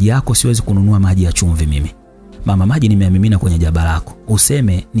 Chukua maji yako, siwezi kununua maji ya chumvi mimi. Mama, maji nimeyamimina kwenye jaba lako,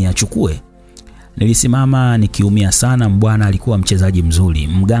 useme niachukue? Nilisimama nikiumia sana. Mbwana alikuwa mchezaji mzuri,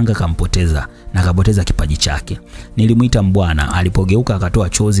 mganga kampoteza na kapoteza kipaji chake. Nilimuita Mbwana, alipogeuka akatoa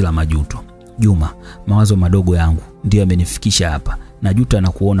chozi la majuto. Juma, mawazo madogo yangu ndio yamenifikisha hapa. Najuta na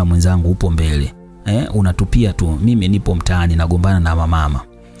kuona mwenzangu upo mbele. Unatupia tu, mimi nipo mtaani nagombana na mama.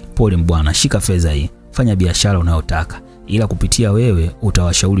 Pole Mbwana, shika fedha hii, fanya biashara unayotaka, ila kupitia wewe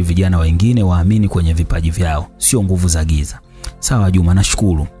utawashauri vijana wengine waamini kwenye vipaji vyao, sio nguvu za giza. Sawa Juma,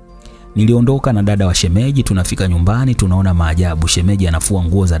 nashukuru. Niliondoka na dada wa shemeji. Tunafika nyumbani tunaona maajabu. Shemeji anafua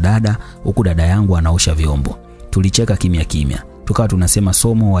nguo za dada huku dada yangu anaosha vyombo. Tulicheka kimya kimya. Tukawa tunasema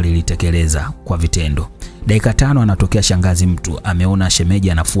somo walilitekeleza kwa vitendo. Dakika 5 anatokea shangazi mtu, ameona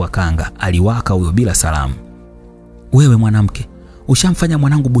shemeji anafua kanga. Aliwaka huyo bila salamu. Wewe mwanamke, ushamfanya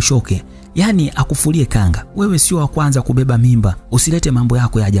mwanangu Bushoke, yani akufulie kanga. Wewe sio wa kwanza kubeba mimba, usilete mambo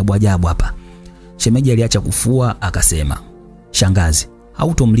yako ya ajabu ajabu hapa. Shemeji aliacha kufua akasema, shangazi,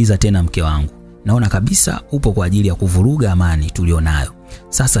 hautomliza tena mke wangu. Naona kabisa upo kwa ajili ya kuvuruga amani tulionayo.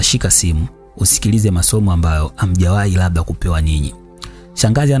 Sasa shika simu, usikilize masomo ambayo hamjawahi labda kupewa ninyi.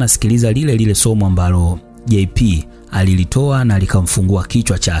 Shangazi anasikiliza lile somo ambalo JP alilitoa na likamfungua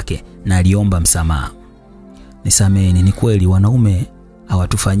kichwa chake na aliomba msamaha. Nisameni, ni kweli wanaume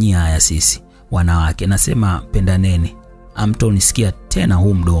hawatufanyia haya sisi wanawake. Nasema pendaneni, amtonisikia tena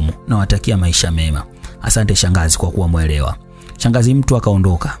huu mdomo, na watakia maisha mema. Asante shangazi kwa kuwa mwelewa. Shangazi mtu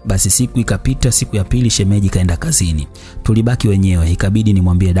akaondoka. Basi siku ikapita. Siku ya pili shemeji kaenda kazini. Tulibaki wenyewe, ikabidi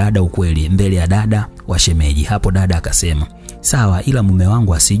nimwambie dada ukweli mbele ya dada wa shemeji. Hapo dada akasema, sawa, ila mume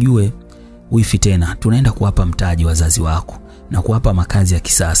wangu asijue. Wifi tena, tunaenda kuwapa mtaji wazazi wako na kuwapa makazi ya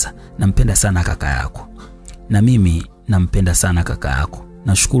kisasa. Nampenda sana kaka yako. Na mimi nampenda sana kaka yako.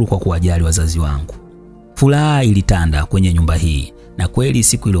 Nashukuru kwa kuwajali wazazi wangu. Furaha ilitanda kwenye nyumba hii. Na kweli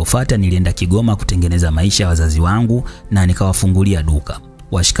siku iliyofuata nilienda Kigoma kutengeneza maisha ya wazazi wangu na nikawafungulia duka.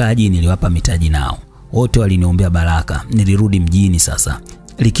 Washikaji niliwapa mitaji nao. Wote waliniombea baraka. Nilirudi mjini sasa.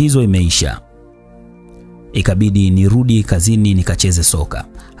 Likizo imeisha. Ikabidi nirudi kazini nikacheze soka.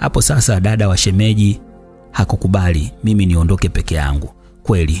 Hapo sasa dada wa shemeji hakukubali mimi niondoke peke yangu.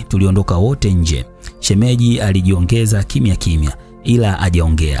 Kweli tuliondoka wote nje. Shemeji alijiongeza kimya kimya ila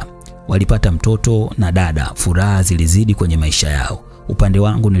hajaongea. Walipata mtoto na dada, furaha zilizidi kwenye maisha yao. Upande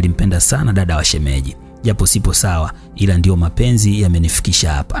wangu nilimpenda sana dada wa shemeji, japo sipo sawa, ila ndio mapenzi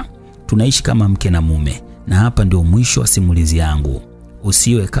yamenifikisha hapa. Tunaishi kama mke na mume, na hapa ndio mwisho wa simulizi yangu.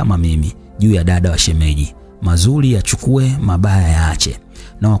 Usiwe kama mimi juu ya dada wa shemeji. Mazuri yachukue, mabaya yaache.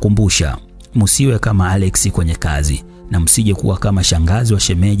 Na wakumbusha, msiwe kama Alex kwenye kazi, na msije kuwa kama shangazi wa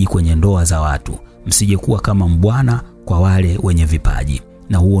shemeji kwenye ndoa za watu. Msije kuwa kama mbwana kwa wale wenye vipaji.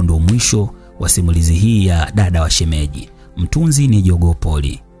 Na huo ndio mwisho wa simulizi hii ya dada wa shemeji. Mtunzi ni Jogoo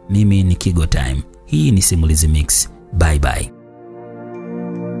Poli. Mimi ni Kigo Time. Hii ni Simulizi Mix. Bye bye.